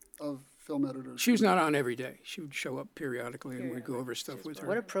film editors. She was not on every day. She would show up periodically and we'd go over stuff with her.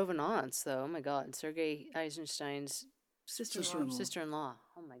 What a provenance, though. Oh, my God. Sergei Eisenstein's Sister-in-law. sister-in-law.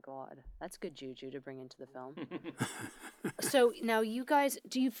 Oh, my God. That's good juju to bring into the film. So now you guys,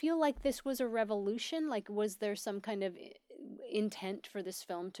 do you feel like this was a revolution? Like, was there some kind of intent for this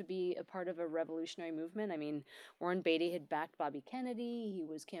film to be a part of a revolutionary movement? I mean, Warren Beatty had backed Bobby Kennedy. He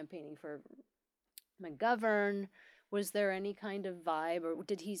was campaigning for McGovern. Was there any kind of vibe, or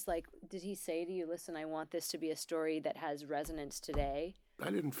did he say to you, listen, I want this to be a story that has resonance today? I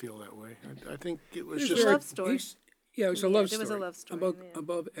didn't feel that way. I think it was It was just a love story. Yeah, it was a Yeah, love there story. was a love story,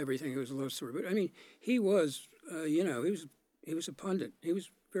 Above everything, it was a love story. But I mean, he was, he was a pundit. He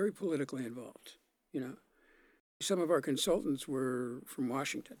was very politically involved. Some of our consultants were from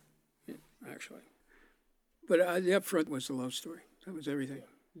Washington, actually. But the upfront was the love story. That was everything.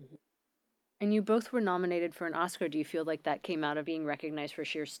 And you both were nominated for an Oscar. Do you feel like that came out of being recognized for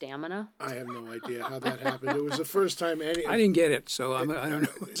sheer stamina? I have no idea how that happened. It was the first time I didn't get it, so I don't know.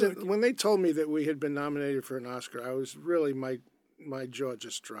 When they told me that we had been nominated for an Oscar, I was really my jaw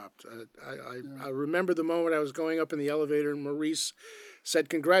just dropped. I remember the moment I was going up in the elevator and Maurice said,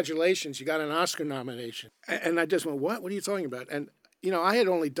 "Congratulations, you got an Oscar nomination." And I just went, "What? What are you talking about?" And I had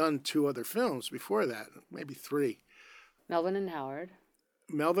only done 2 other films before that, maybe 3. Melvin and Howard.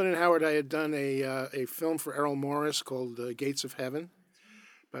 Melvin and Howard, I had done a film for Errol Morris called Gates of Heaven,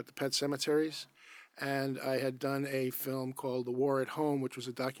 about the pet cemeteries. And I had done a film called The War at Home, which was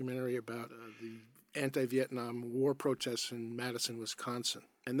a documentary about the anti-Vietnam War protests in Madison, Wisconsin.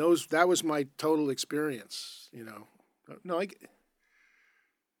 And that was my total experience, No, I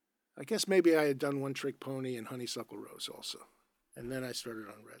guess maybe I had done One Trick Pony and Honeysuckle Rose also. And then I started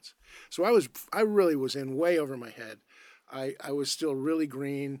on Reds. So I really was in way over my head. I was still really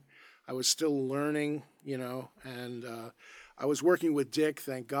green. I was still learning, and I was working with Dick,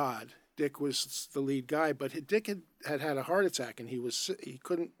 thank God. Dick was the lead guy, but Dick had a heart attack, and he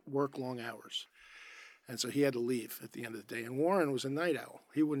couldn't work long hours. And so he had to leave at the end of the day. And Warren was a night owl.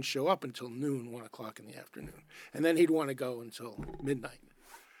 He wouldn't show up until noon, 1 o'clock in the afternoon. And then he'd want to go until midnight.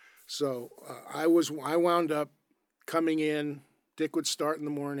 So I wound up coming in. Dick would start in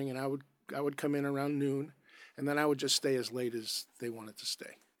the morning, and I would come in around noon. And then I would just stay as late as they wanted to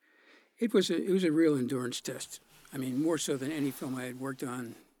stay. It was a real endurance test. I mean, more so than any film I had worked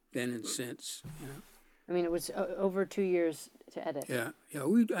on then and since. I mean, it was over 2 years to edit. Yeah.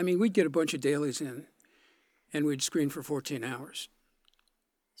 We'd get a bunch of dailies in, and we'd screen for 14 hours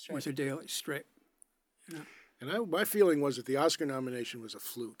worth of dailies straight. And my feeling was that the Oscar nomination was a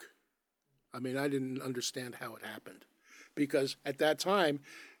fluke. I mean, I didn't understand how it happened, because at that time,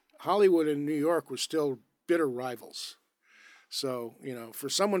 Hollywood and New York were still bitter rivals. So, for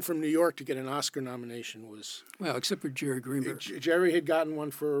someone from New York to get an Oscar nomination was... Well, except for Jerry Greenberg. Jerry had gotten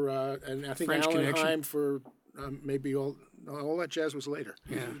one for, and I think French Alan Connection. Hyam for maybe All That Jazz was later.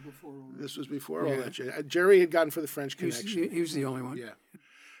 Yeah. This was before All That Jazz. Jerry had gotten for the French He Connection. was the only one. Yeah.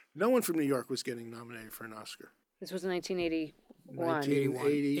 No one from New York was getting nominated for an Oscar. This was in 1981.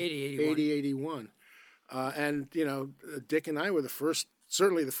 1981. And, Dick and I were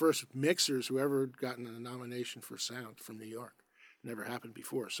certainly the first mixers who ever had gotten a nomination for sound from New York. Never happened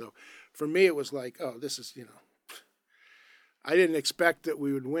before. So for me, it was like, oh, this is, I didn't expect that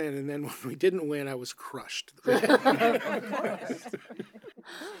we would win. And then when we didn't win, I was crushed. They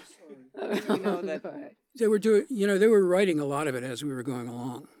were writing a lot of it as we were going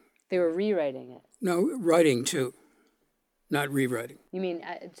along. They were rewriting it. No, writing too, not rewriting. You mean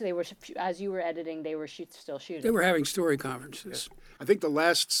they were, as you were editing, they were still shooting? They were having story conferences. I think the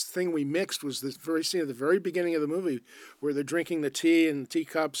last thing we mixed was this very scene at the very beginning of the movie where they're drinking the tea in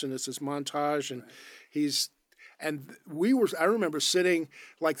teacups, and it's this montage, and I remember sitting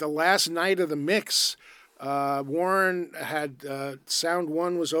like the last night of the mix. Warren had Sound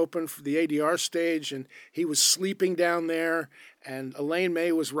 1 was open for the ADR stage, and he was sleeping down there, and Elaine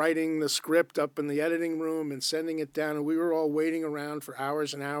May was writing the script up in the editing room and sending it down, and we were all waiting around for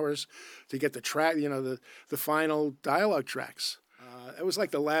hours and hours to get the track, the final dialogue tracks. It was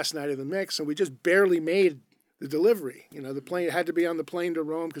like the last night of the mix, and we just barely made the delivery. The plane had to be on the plane to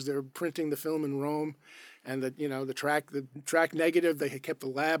Rome because they were printing the film in Rome. And the track negative, they had kept the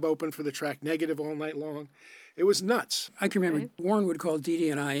lab open for the track negative all night long. It was nuts. I can remember Warren would call Dee Dee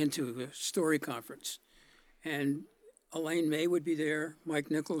and I into a story conference, and Elaine May would be there,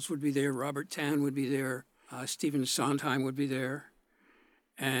 Mike Nichols would be there, Robert Town would be there, Stephen Sondheim would be there,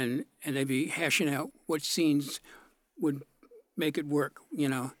 and they'd be hashing out what scenes would make it work,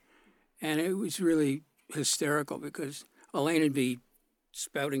 And it was really hysterical because Elaine would be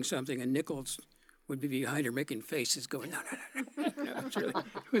spouting something, and Nichols would be behind her making faces going, no.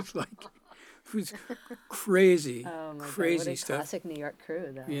 It was crazy, crazy God, what a stuff. Classic New York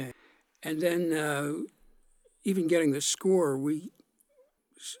crew, though. Yeah. And then even getting the score,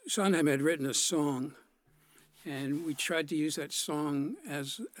 Sondheim had written a song, and we tried to use that song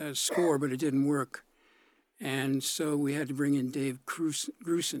as score, but it didn't work. And so we had to bring in Dave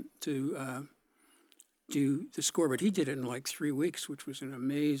Grusin to do the score, but he did it in like 3 weeks, which was an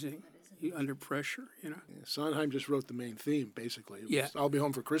amazing. under pressure, you know. Yeah, Sondheim just wrote the main theme, basically. It was, Yeah. I'll Be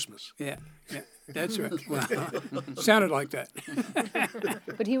Home for Christmas. Yeah, that's right. Well, sounded like that.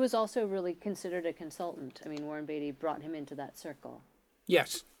 But he was also really considered a consultant. I mean, Warren Beatty brought him into that circle.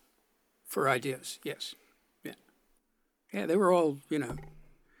 Yes, for ideas, yes. Yeah. Yeah, they were all, you know,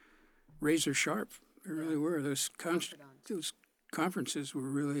 razor sharp. They really were. Those conferences were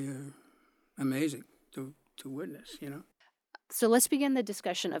really amazing to witness, you know. So let's begin the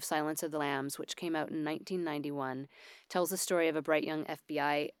discussion of Silence of the Lambs, which came out in 1991. Tells the story of a bright young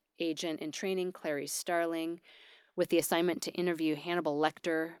FBI agent in training, Clarice Starling, with the assignment to interview Hannibal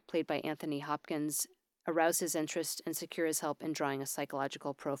Lecter, played by Anthony Hopkins, arouse his interest and secure his help in drawing a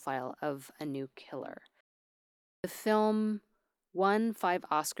psychological profile of a new killer. The film won 5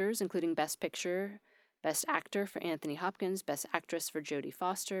 Oscars, including Best Picture, Best Actor for Anthony Hopkins, Best Actress for Jodie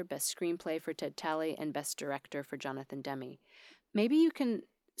Foster, Best Screenplay for Ted Talley, and Best Director for Jonathan Demme. Maybe you can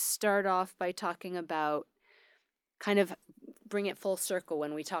start off by talking about, kind of bring it full circle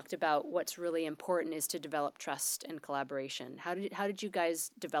when we talked about what's really important is to develop trust and collaboration. How did you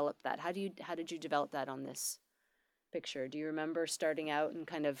guys develop that? How did you develop that on this picture? Do you remember starting out and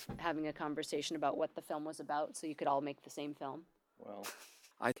kind of having a conversation about what the film was about so you could all make the same film? Well,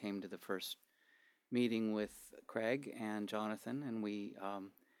 I came to the first meeting with Craig and Jonathan, and we,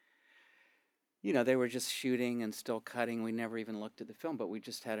 they were just shooting and still cutting. We never even looked at the film, but we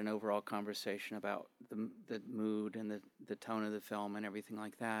just had an overall conversation about the mood and the tone of the film and everything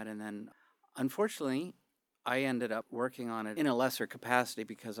like that. And then, unfortunately, I ended up working on it in a lesser capacity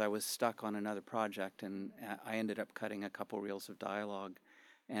because I was stuck on another project, and I ended up cutting a couple reels of dialogue.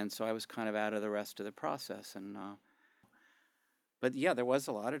 And so I was kind of out of the rest of the process. And but yeah, there was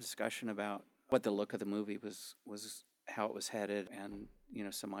a lot of discussion about what the look of the movie was how it was headed, and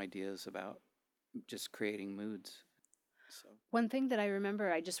some ideas about just creating moods. So one thing that I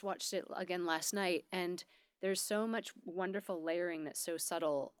remember, I just watched it again last night, and there's so much wonderful layering that's so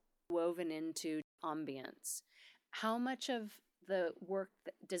subtle woven into ambience. How much of the work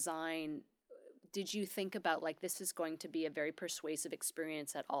design did you think about, like, this is going to be a very persuasive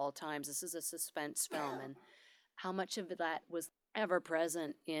experience at all times? This is a suspense film, and how much of that was ever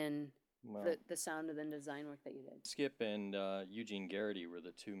present in the sound of the design work that you did? Skip and Eugene Garrity were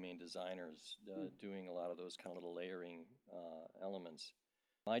the 2 main designers doing a lot of those kind of little layering elements.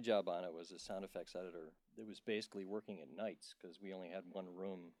 My job on it was a sound effects editor. It was basically working at nights because we only had one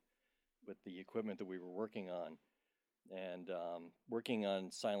room with the equipment that we were working on. And working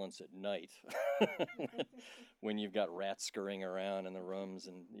on silence at night when you've got rats scurrying around in the rooms,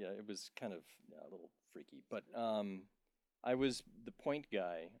 and it was kind of a little freaky. But I was the point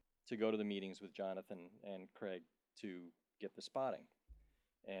guy to go to the meetings with Jonathan and Craig to get the spotting.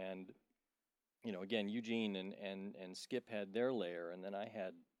 And, again, Eugene and Skip had their layer, and then I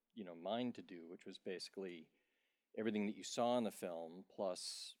had, mine to do, which was basically everything that you saw in the film,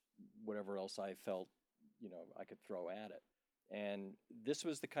 plus whatever else I felt, I could throw at it. And this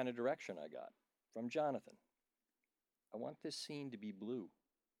was the kind of direction I got from Jonathan. I want this scene to be blue.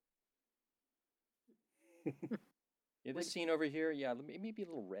 This scene over here, maybe a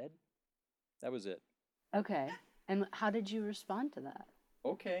little red. That was it. Okay. And how did you respond to that?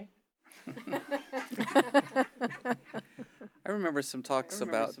 Okay. I remember some talks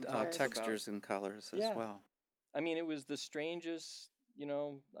about textures and colors as well. I mean, it was the strangest,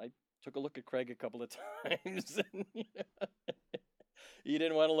 I took a look at Craig a couple of times, and he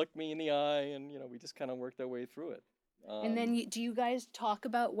didn't want to look me in the eye, and, we just kind of worked our way through it. And then do you guys talk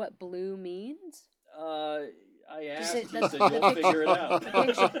about what blue means? I asked, he said, you'll figure it out.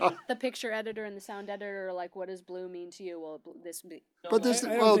 The picture editor and the sound editor are like, what does blue mean to you? Well, this be... But there's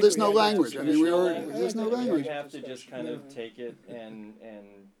no language. I mean, there's no language. You have to just kind of take it and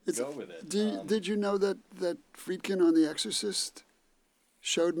go with it. Did you know that Friedkin on The Exorcist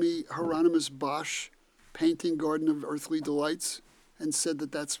showed me Hieronymus Bosch painting Garden of Earthly Delights and said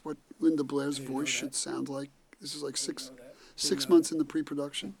that that's what Linda Blair's voice should sound like? This is like six months in the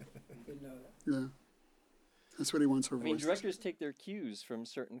pre-production. Yeah. That's what he wants her voice. I mean, directors take their cues from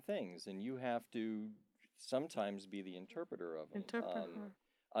certain things, and you have to sometimes be the interpreter of them.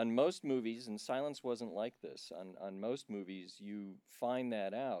 On most movies, and Silence wasn't like this, on most movies, you find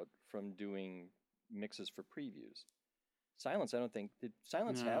that out from doing mixes for previews. Silence, I don't think, did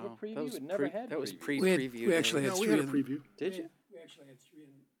Silence have a preview? It never had that was preview. We actually had 3 we had a preview. Did you? We actually had 3 of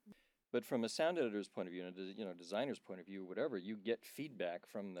them. But from a sound editor's point of view, and a designer's point of view, whatever, you get feedback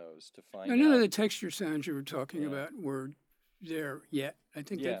from those to find out. None of the texture sounds you were talking about were there yet. I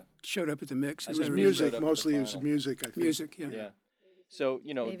think that showed up at the mix. It was music, mostly it was music, I think. Music, yeah. So,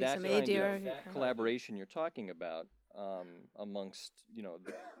 Maybe that some kind ADR, of that collaboration you're talking about, amongst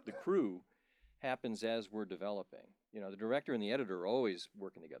the crew happens as we're developing. The director and the editor are always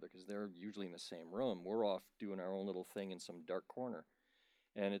working together because they're usually in the same room. We're off doing our own little thing in some dark corner.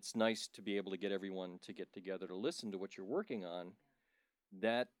 And it's nice to be able to get everyone to get together to listen to what you're working on.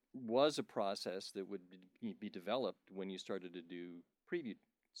 That was a process that would be developed when you started to do preview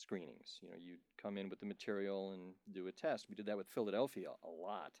screenings. You'd come in with the material and do a test. We did that with Philadelphia a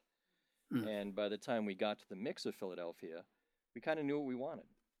lot. And by the time we got to the mix of Philadelphia, we kind of knew what we wanted.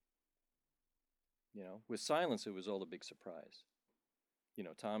 With Silence, it was all a big surprise.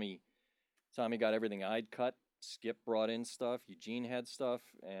 Tommy got everything I'd cut. Skip brought in stuff. Eugene had stuff,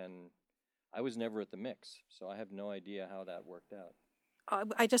 and I was never at the mix, so I have no idea how that worked out.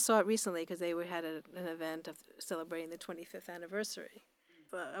 I just saw it recently because they had an event of celebrating the 25th anniversary.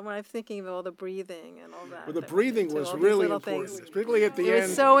 But when I'm thinking of all the breathing and all that. Well, the breathing was really important, particularly at the end. It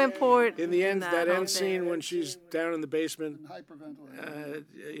was so important. In the end, that end scene when she's down in the basement,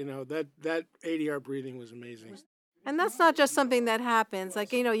 Hyperventilating. that ADR breathing was amazing. And that's not just something that happens.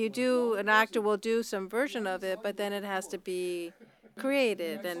 Like, an actor will do some version of it, but then it has to be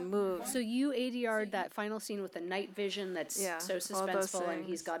created and moved. So you ADR'd that final scene with the night vision that's so all those suspenseful, and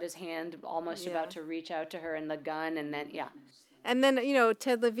he's things. got his hand almost about to reach out to her and the gun, and then, And then,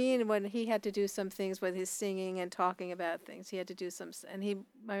 Ted Levine, when he had to do some things with his singing and talking about things, he had to do some, and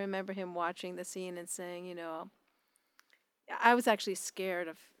I remember him watching the scene and saying, I was actually scared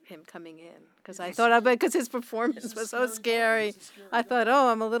of him coming in because I thought, because his performance was so scary. I thought,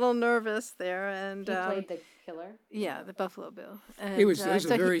 I'm a little nervous there. And he played the killer. Yeah, the Buffalo Bill. And, It was a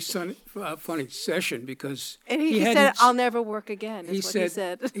very funny session because he said, "I'll never work again." He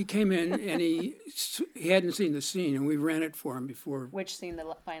said he came in and he hadn't seen the scene, and we ran it for him before. Which scene?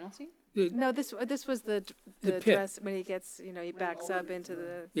 The final scene? No, this was the pit. dress when he gets, he backs up into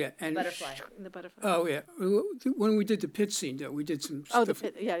the and butterfly. The butterfly. Oh yeah, when we did the pit scene, though, we did some stuff. The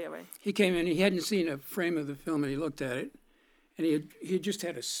pit. Yeah, right. He came in. He hadn't seen a frame of the film, and he looked at it, and he had just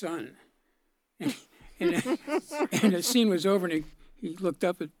had a son, and the scene was over, and he looked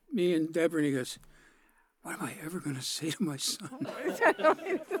up at me and Deborah, and he goes, "What am I ever going to say to my son? What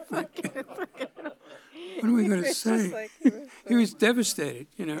am I going to say?" He was devastated,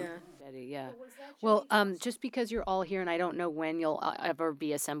 Yeah. Well, just because you're all here, and I don't know when you'll ever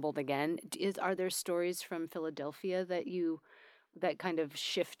be assembled again, are there stories from Philadelphia that kind of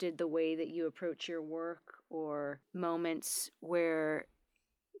shifted the way that you approach your work, or moments where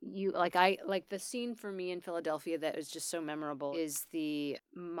you like the scene for me in Philadelphia that was just so memorable is the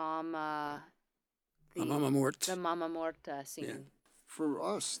Mama Morta scene. Yeah. For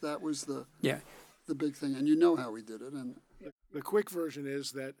us, that was the The big thing, and you know how we did it. And the quick version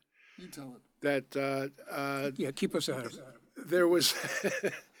is that you tell it. That keep us out of it.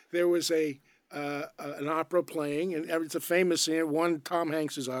 there was an opera playing, and it's a famous scene. It won Tom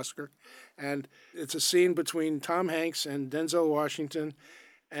Hanks's Oscar, and it's a scene between Tom Hanks and Denzel Washington,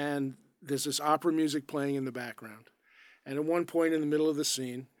 and there's this opera music playing in the background. And at one point in the middle of the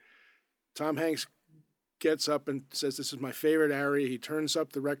scene, Tom Hanks gets up and says, "This is my favorite aria." He turns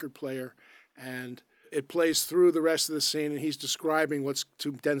up the record player, and it plays through the rest of the scene, and he's describing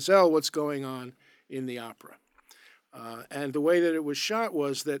to Denzel what's going on in the opera. And the way that it was shot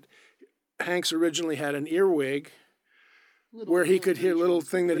was that Hanks originally had an earwig where he could hear a little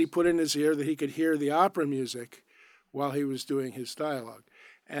thing that he put in his ear that he could hear the opera music while he was doing his dialogue.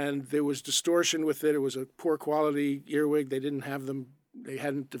 And there was distortion with it. It was a poor quality earwig. They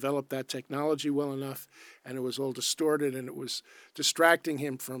hadn't developed that technology well enough, and it was all distorted, and it was distracting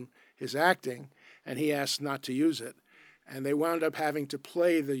him from his acting, and he asked not to use it. And they wound up having to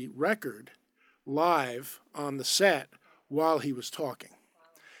play the record live on the set while he was talking.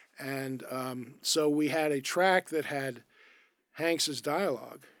 And so we had a track that had Hanks's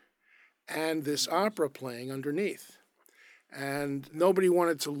dialogue and this opera playing underneath. And nobody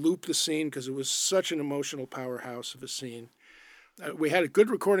wanted to loop the scene because it was such an emotional powerhouse of a scene. We had a good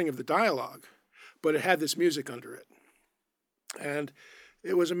recording of the dialogue, but it had this music under it. And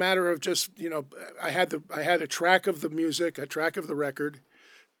it was a matter of just, I had a track of the music, a track of the record,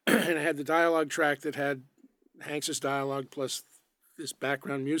 and I had the dialogue track that had Hanks's dialogue plus this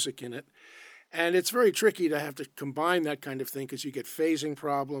background music in it. And it's very tricky to have to combine that kind of thing because you get phasing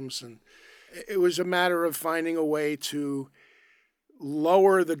problems. And it was a matter of finding a way to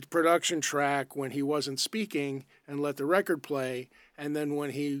lower the production track when he wasn't speaking and let the record play. And then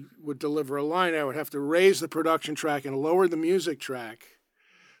when he would deliver a line, I would have to raise the production track and lower the music track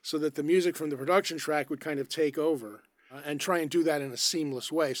so that the music from the production track would kind of take over and try and do that in a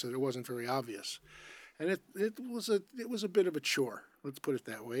seamless way so that it wasn't very obvious. and it was a bit of a chore. Let's put it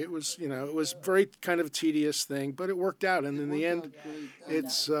that way. It was it was very kind of a tedious thing, but it worked out, and in the end,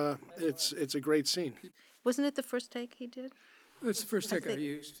 it's a great scene. Wasn't it the first take he did? That's the first take I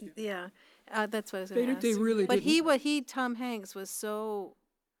used. Yeah, that's what I was going to ask. They really But didn't. Tom Hanks was so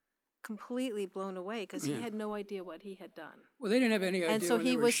completely blown away because he had no idea what he had done. Well, they didn't have any idea And so when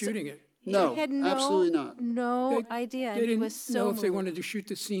he they were was shooting it. No, he had absolutely not. No idea, They and he didn't was so know if they moved. wanted to shoot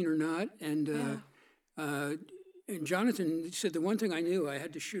the scene or not. And Jonathan said, the one thing I knew, I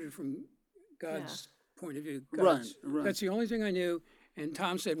had to shoot it from God's point of view. God's. Right. That's the only thing I knew. And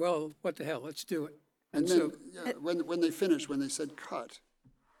Tom said, well, what the hell, let's do it. And so, then when they finished, when they said cut,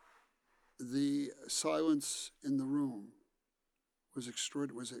 the silence in the room was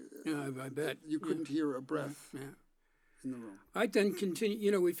extraordinary. I bet. You couldn't hear a breath Yeah. in the room. I then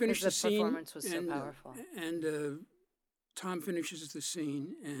continue, we finished the The scene. performance was so and, powerful. And Tom finishes the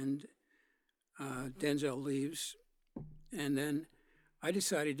scene, and Denzel leaves. And then I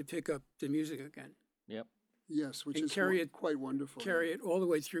decided to pick up the music again, Yep. Yes, which And is carry it- quite wonderful. carry it all the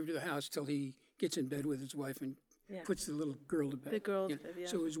way through to the house till he gets in bed with his wife and Yeah. puts the little girl to bed. The girl you to know. bed, yeah.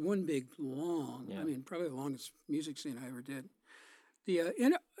 So it was one big, long, Yeah. probably the longest music scene I ever did. The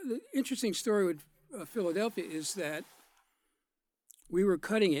interesting story with Philadelphia is that we were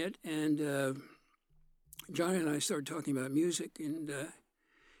cutting it, and John and I started talking about music, and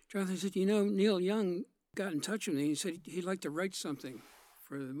Jonathan said, Neil Young got in touch with me, and he said he'd like to write something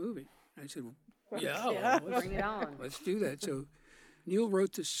for the movie. I said, well, yeah, well, Bring it on. let's do that. So Neil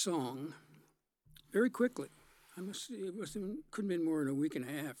wrote this song very quickly. Couldn't have been more than a week and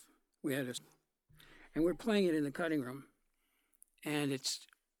a half. And we're playing it in the cutting room, and it's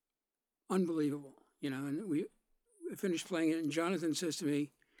unbelievable, And we finished playing it, and Jonathan says to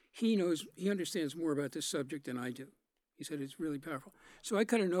me, he understands more about this subject than I do. He said it's really powerful. So I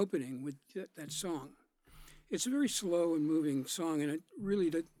cut an opening with that song. It's a very slow and moving song, and it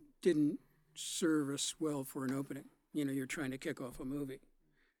really didn't serve us well for an opening. You're trying to kick off a movie.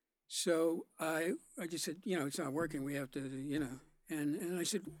 So I just said, it's not working. We have to, And I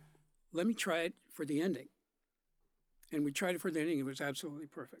said, let me try it for the ending. And we tried it for the ending. It was absolutely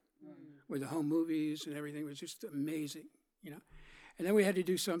perfect. With the home movies and everything, it was just amazing, And then we had to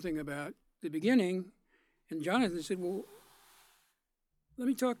do something about the beginning. And Jonathan said, well, let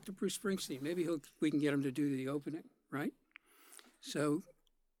me talk to Bruce Springsteen. Maybe we can get him to do the opening, right? So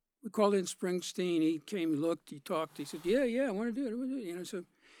we called in Springsteen. He came, looked, he talked. He said, yeah, I want to do it. So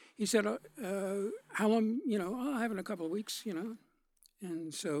he said, how long, I'll have in a couple of weeks,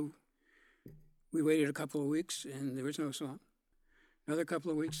 And so we waited a couple of weeks, and there was no song. Another couple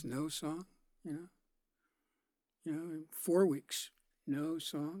of weeks, no song, 4 weeks, no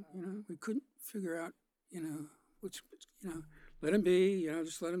song, We couldn't figure out, let him be,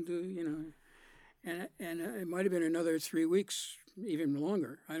 just let him do, And it might have been another 3 weeks, even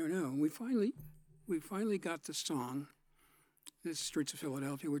longer. I don't know. And we finally got the song, "The Streets of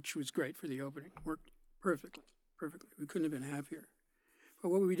Philadelphia," which was great for the opening. Worked perfectly. We couldn't have been happier. But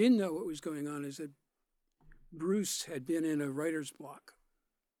what we didn't know what was going on is that Bruce had been in a writer's block,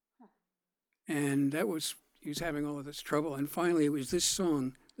 and he was having all of this trouble. And finally, it was this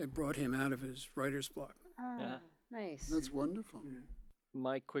song that brought him out of his writer's block. Yeah. Nice. That's wonderful.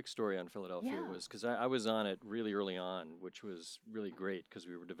 My quick story on Philadelphia was because I was on it really early on, which was really great because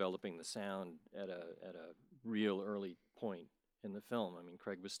we were developing the sound at a real early point in the film.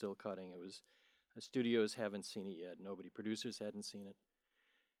 Craig was still cutting. It was studios haven't seen it yet. Producers hadn't seen it.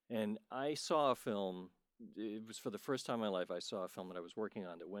 And I saw a film. It was for the first time in my life I saw a film that I was working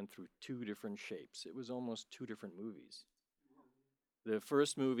on that went through two different shapes. It was almost two different movies. The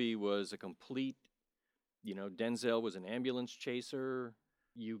first movie was a complete, Denzel was an ambulance chaser.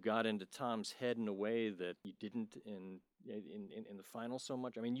 You got into Tom's head in a way that you didn't in the final so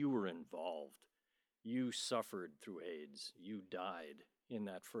much. You were involved. You suffered through AIDS. You died in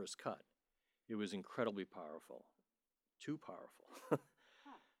that first cut. It was incredibly powerful. Too powerful.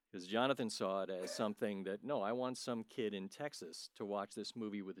 Because Jonathan saw it as something that, no, I want some kid in Texas to watch this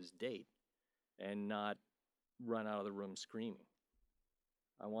movie with his date and not run out of the room screaming.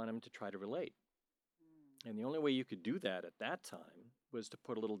 I want him to try to relate. And the only way you could do that at that time was to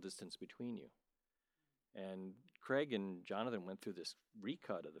put a little distance between you. And Craig and Jonathan went through this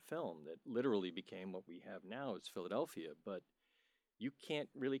recut of the film that literally became what we have now as Philadelphia, but you can't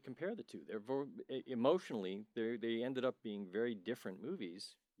really compare the two. Emotionally, they ended up being very different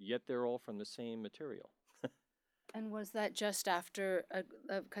movies, yet they're all from the same material. And was that just after a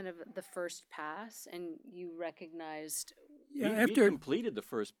kind of the first pass, and you recognized? Yeah, we completed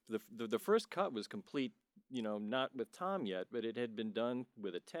the first cut was complete. Not with Tom yet, but it had been done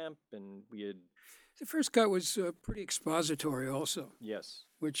with a temp, and we had The first cut was pretty expository also, Yes.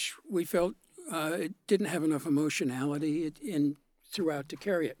 which we felt it didn't have enough emotionality throughout to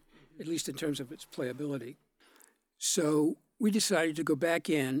carry it, at least in terms of its playability. So we decided to go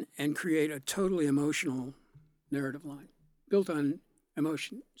back in and create a totally emotional narrative line, built on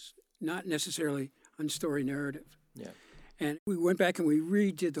emotions, not necessarily on story narrative. Yeah. And we went back and we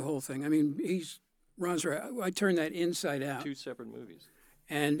redid the whole thing. I mean, Ron's right. I turned that inside out. 2 separate movies.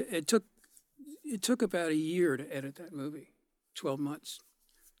 And it took about a year to edit that movie, 12 months,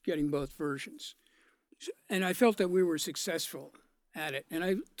 getting both versions. And I felt that we were successful at it. And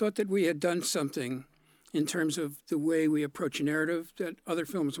I thought that we had done something in terms of the way we approach a narrative that other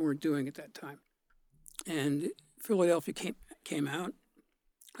films weren't doing at that time. And Philadelphia came out,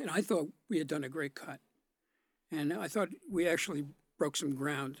 and I thought we had done a great cut. And I thought we actually broke some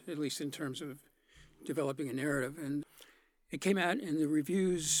ground, at least in terms of developing a narrative. And it came out, and the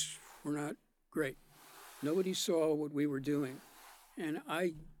reviews were not great. Nobody saw what we were doing. And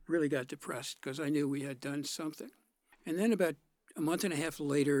I really got depressed because I knew we had done something. And then about a month and a half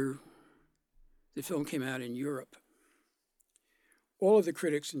later, the film came out in Europe. All of the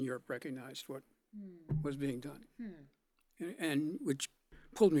critics in Europe recognized what was being done, and which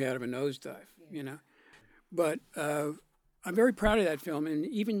pulled me out of a nosedive, you know. But I'm very proud of that film, and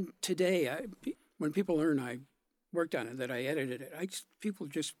even today, when people learn I worked on it, that I edited it, people are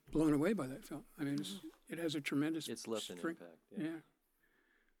just blown away by that film. I mean, it has a tremendous It's left an strength. impact. Yeah,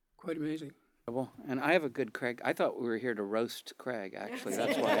 quite amazing. Well, and I have a good Craig. I thought we were here to roast Craig, actually.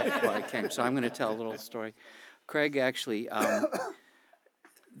 That's why I came. So I'm going to tell a little story. Craig actually,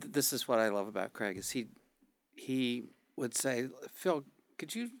 this is what I love about Craig, is he would say, Phil,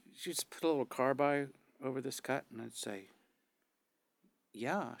 could you just put a little carby over this cut? And I'd say,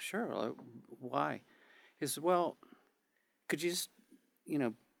 yeah, sure. Why? He said, well, could you just,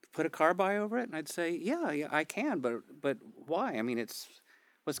 put a carby over it? And I'd say, yeah, I can, but why? I mean, it's...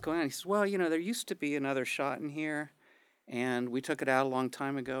 What's going on? He says, well, there used to be another shot in here, and we took it out a long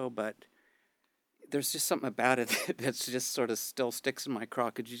time ago, but there's just something about it that's just sort of still sticks in my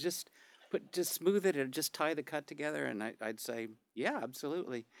craw. Could you just smooth it and just tie the cut together? And I'd say, yeah,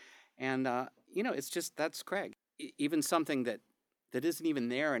 absolutely. And, it's just, that's Craig. Even something that isn't even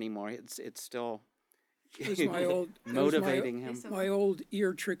there anymore, it's still motivating him. My old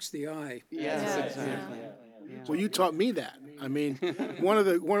ear tricks the eye. Yes, exactly. Yeah. Yeah. Well, you taught me that. I mean, one of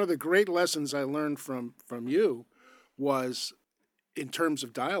the great lessons I learned from you was in terms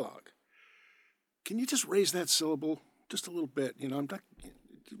of dialogue. Can you just raise that syllable just a little bit? Get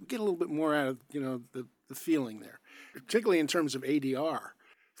a little bit more out of the feeling there, particularly in terms of ADR,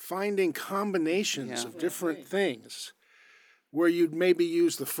 finding combinations of different things. Where you'd maybe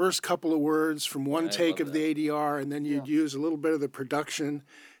use the first couple of words from one take of the ADR, and then you'd use a little bit of the production,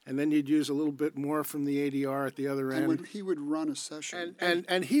 and then you'd use a little bit more from the ADR at the other end. And he would run a session.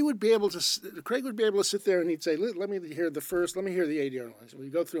 And he would be able to, Craig would be able to sit there and he'd say, let me hear the ADR lines. We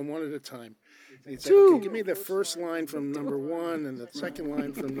go through them one at a time. And he'd say, okay, give me the first line from number 1, and the second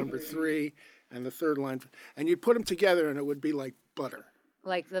line from number 3, and the third line. And you'd put them together, and it would be like butter.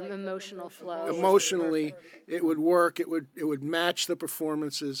 Like the emotional flow. Emotionally, it would work. It would match the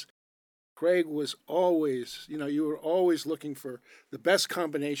performances. Craig was always, you were always looking for the best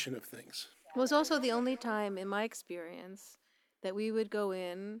combination of things. It was also the only time, in my experience, that we would go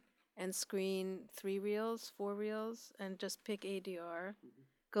in and screen 3 reels, 4 reels, and just pick ADR,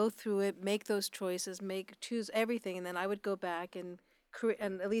 go through it, make those choices, choose everything, and then I would go back and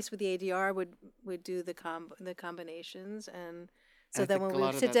at least with the ADR would do the combinations, and so then when we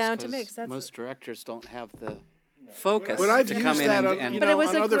would sit down to mix, most directors don't have the focus But I've to used come in that and but it was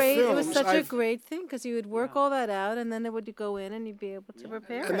on other it was films, such a I've- great thing because you would work all that out, and then it would go in, and you'd be able to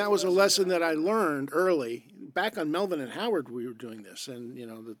prepare. And it. that was a lesson that I learned early. Back on Melvin and Howard, we were doing this. And,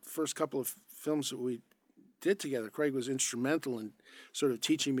 the first couple of films that we did together, Craig was instrumental in sort of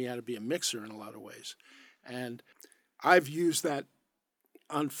teaching me how to be a mixer in a lot of ways. And I've used that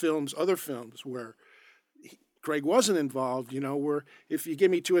on other films where Craig wasn't involved, where if you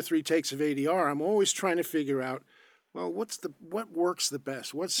give me 2 or 3 takes of ADR, I'm always trying to figure out, well, what works the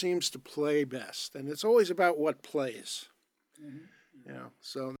best? What seems to play best? And it's always about what plays.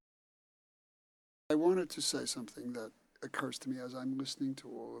 So I wanted to say something that occurs to me as I'm listening to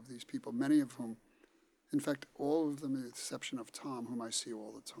all of these people, many of whom, in fact, all of them, with the exception of Tom, whom I see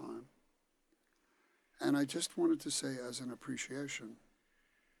all the time. And I just wanted to say as an appreciation,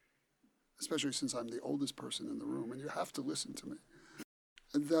 especially since I'm the oldest person in the room and you have to listen to me,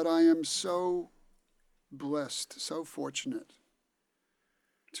 that I am so blessed, so fortunate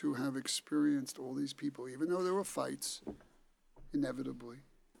to have experienced all these people, even though there were fights, inevitably.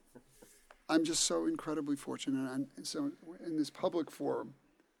 I'm just so incredibly fortunate. And so in this public forum,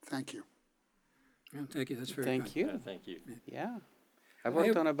 thank you. Yeah, thank you. That's very Thank kind. you. Yeah, thank you. Yeah. I've Well,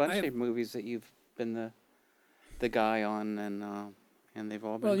 worked on a bunch I have- of movies that you've been the guy on, and they've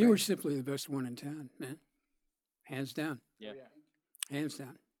all been Well, you were great. simply the best one in town, man. Hands down. Yeah. Hands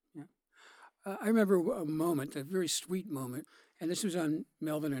down. Yeah. I remember a moment, a very sweet moment, and this was on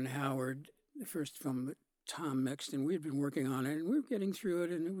Melvin and Howard, the first film that Tom mixed, and we had been working on it, and we were getting through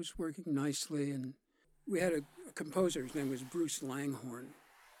it, and it was working nicely. And we had a composer, his name was Bruce Langhorne,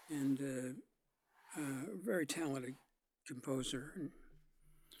 and a very talented composer. And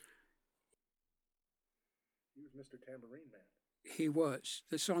He was Mr. Tambourine Man. he was.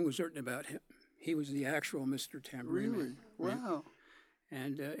 The song was written about him. He was the actual Mr. Tambourine Really? Man. Yeah. Wow.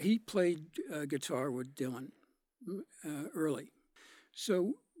 And he played guitar with Dylan early.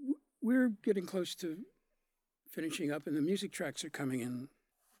 So we're getting close to finishing up, and the music tracks are coming in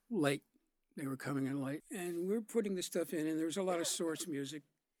late. They were coming in late. And we're putting the stuff in, and there was a lot of source music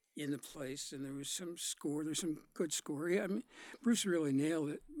in the place, and there was some score. There's some good score. Yeah, I mean, Bruce really nailed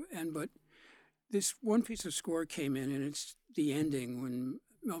it. But this one piece of score came in, and it's the ending when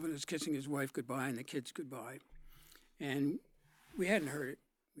Melvin is kissing his wife goodbye and the kids goodbye. And we hadn't heard it.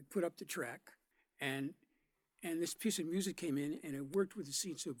 We put up the track, and this piece of music came in, and it worked with the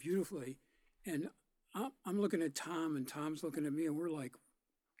scene so beautifully. And I'm looking at Tom, and Tom's looking at me, and we're like,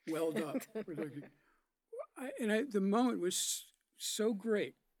 welled up. We're like, the moment was so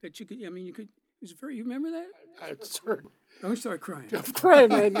great that you could. It was very. You remember that? It's hurt. Don't start crying. I'm crying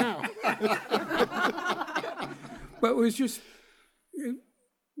right now. But it was just,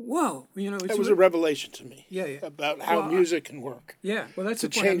 whoa. It was a revelation to me. Yeah, yeah. About how Well, music can work Yeah, well, that's to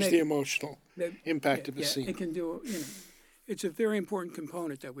the point I'm change the making. emotional That- impact of a yeah, scene. It can do, it's a very important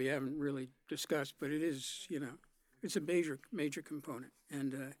component that we haven't really discussed, but it is, it's a major component.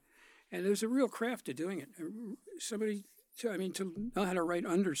 And there's a real craft to doing it. To know how to write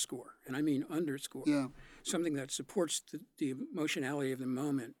underscore, and I mean underscore. Yeah. Something that supports the emotionality of the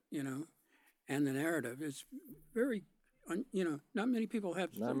moment, and the narrative is very, not many people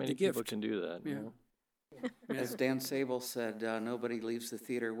have Not the many gift. people can do that. Yeah. No. As Dan Sable said, nobody leaves the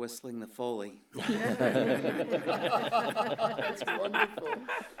theater whistling the Foley. That's wonderful.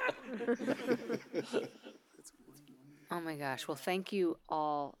 Oh my gosh. Well, thank you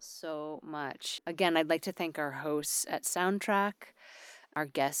all so much. Again, I'd like to thank our hosts at Soundtrack, our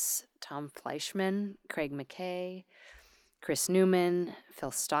guests, Tom Fleischman, Craig McKay, Chris Newman,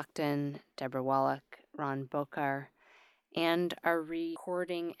 Phil Stockton, Deborah Wallach, Ron Bokar, and our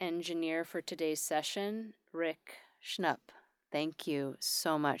recording engineer for today's session, Rick Schnupp. Thank you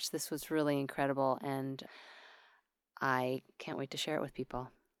so much. This was really incredible, and I can't wait to share it with people.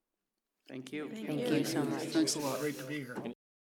 Thank you. Thank you so much. Thanks a lot. Great to be here.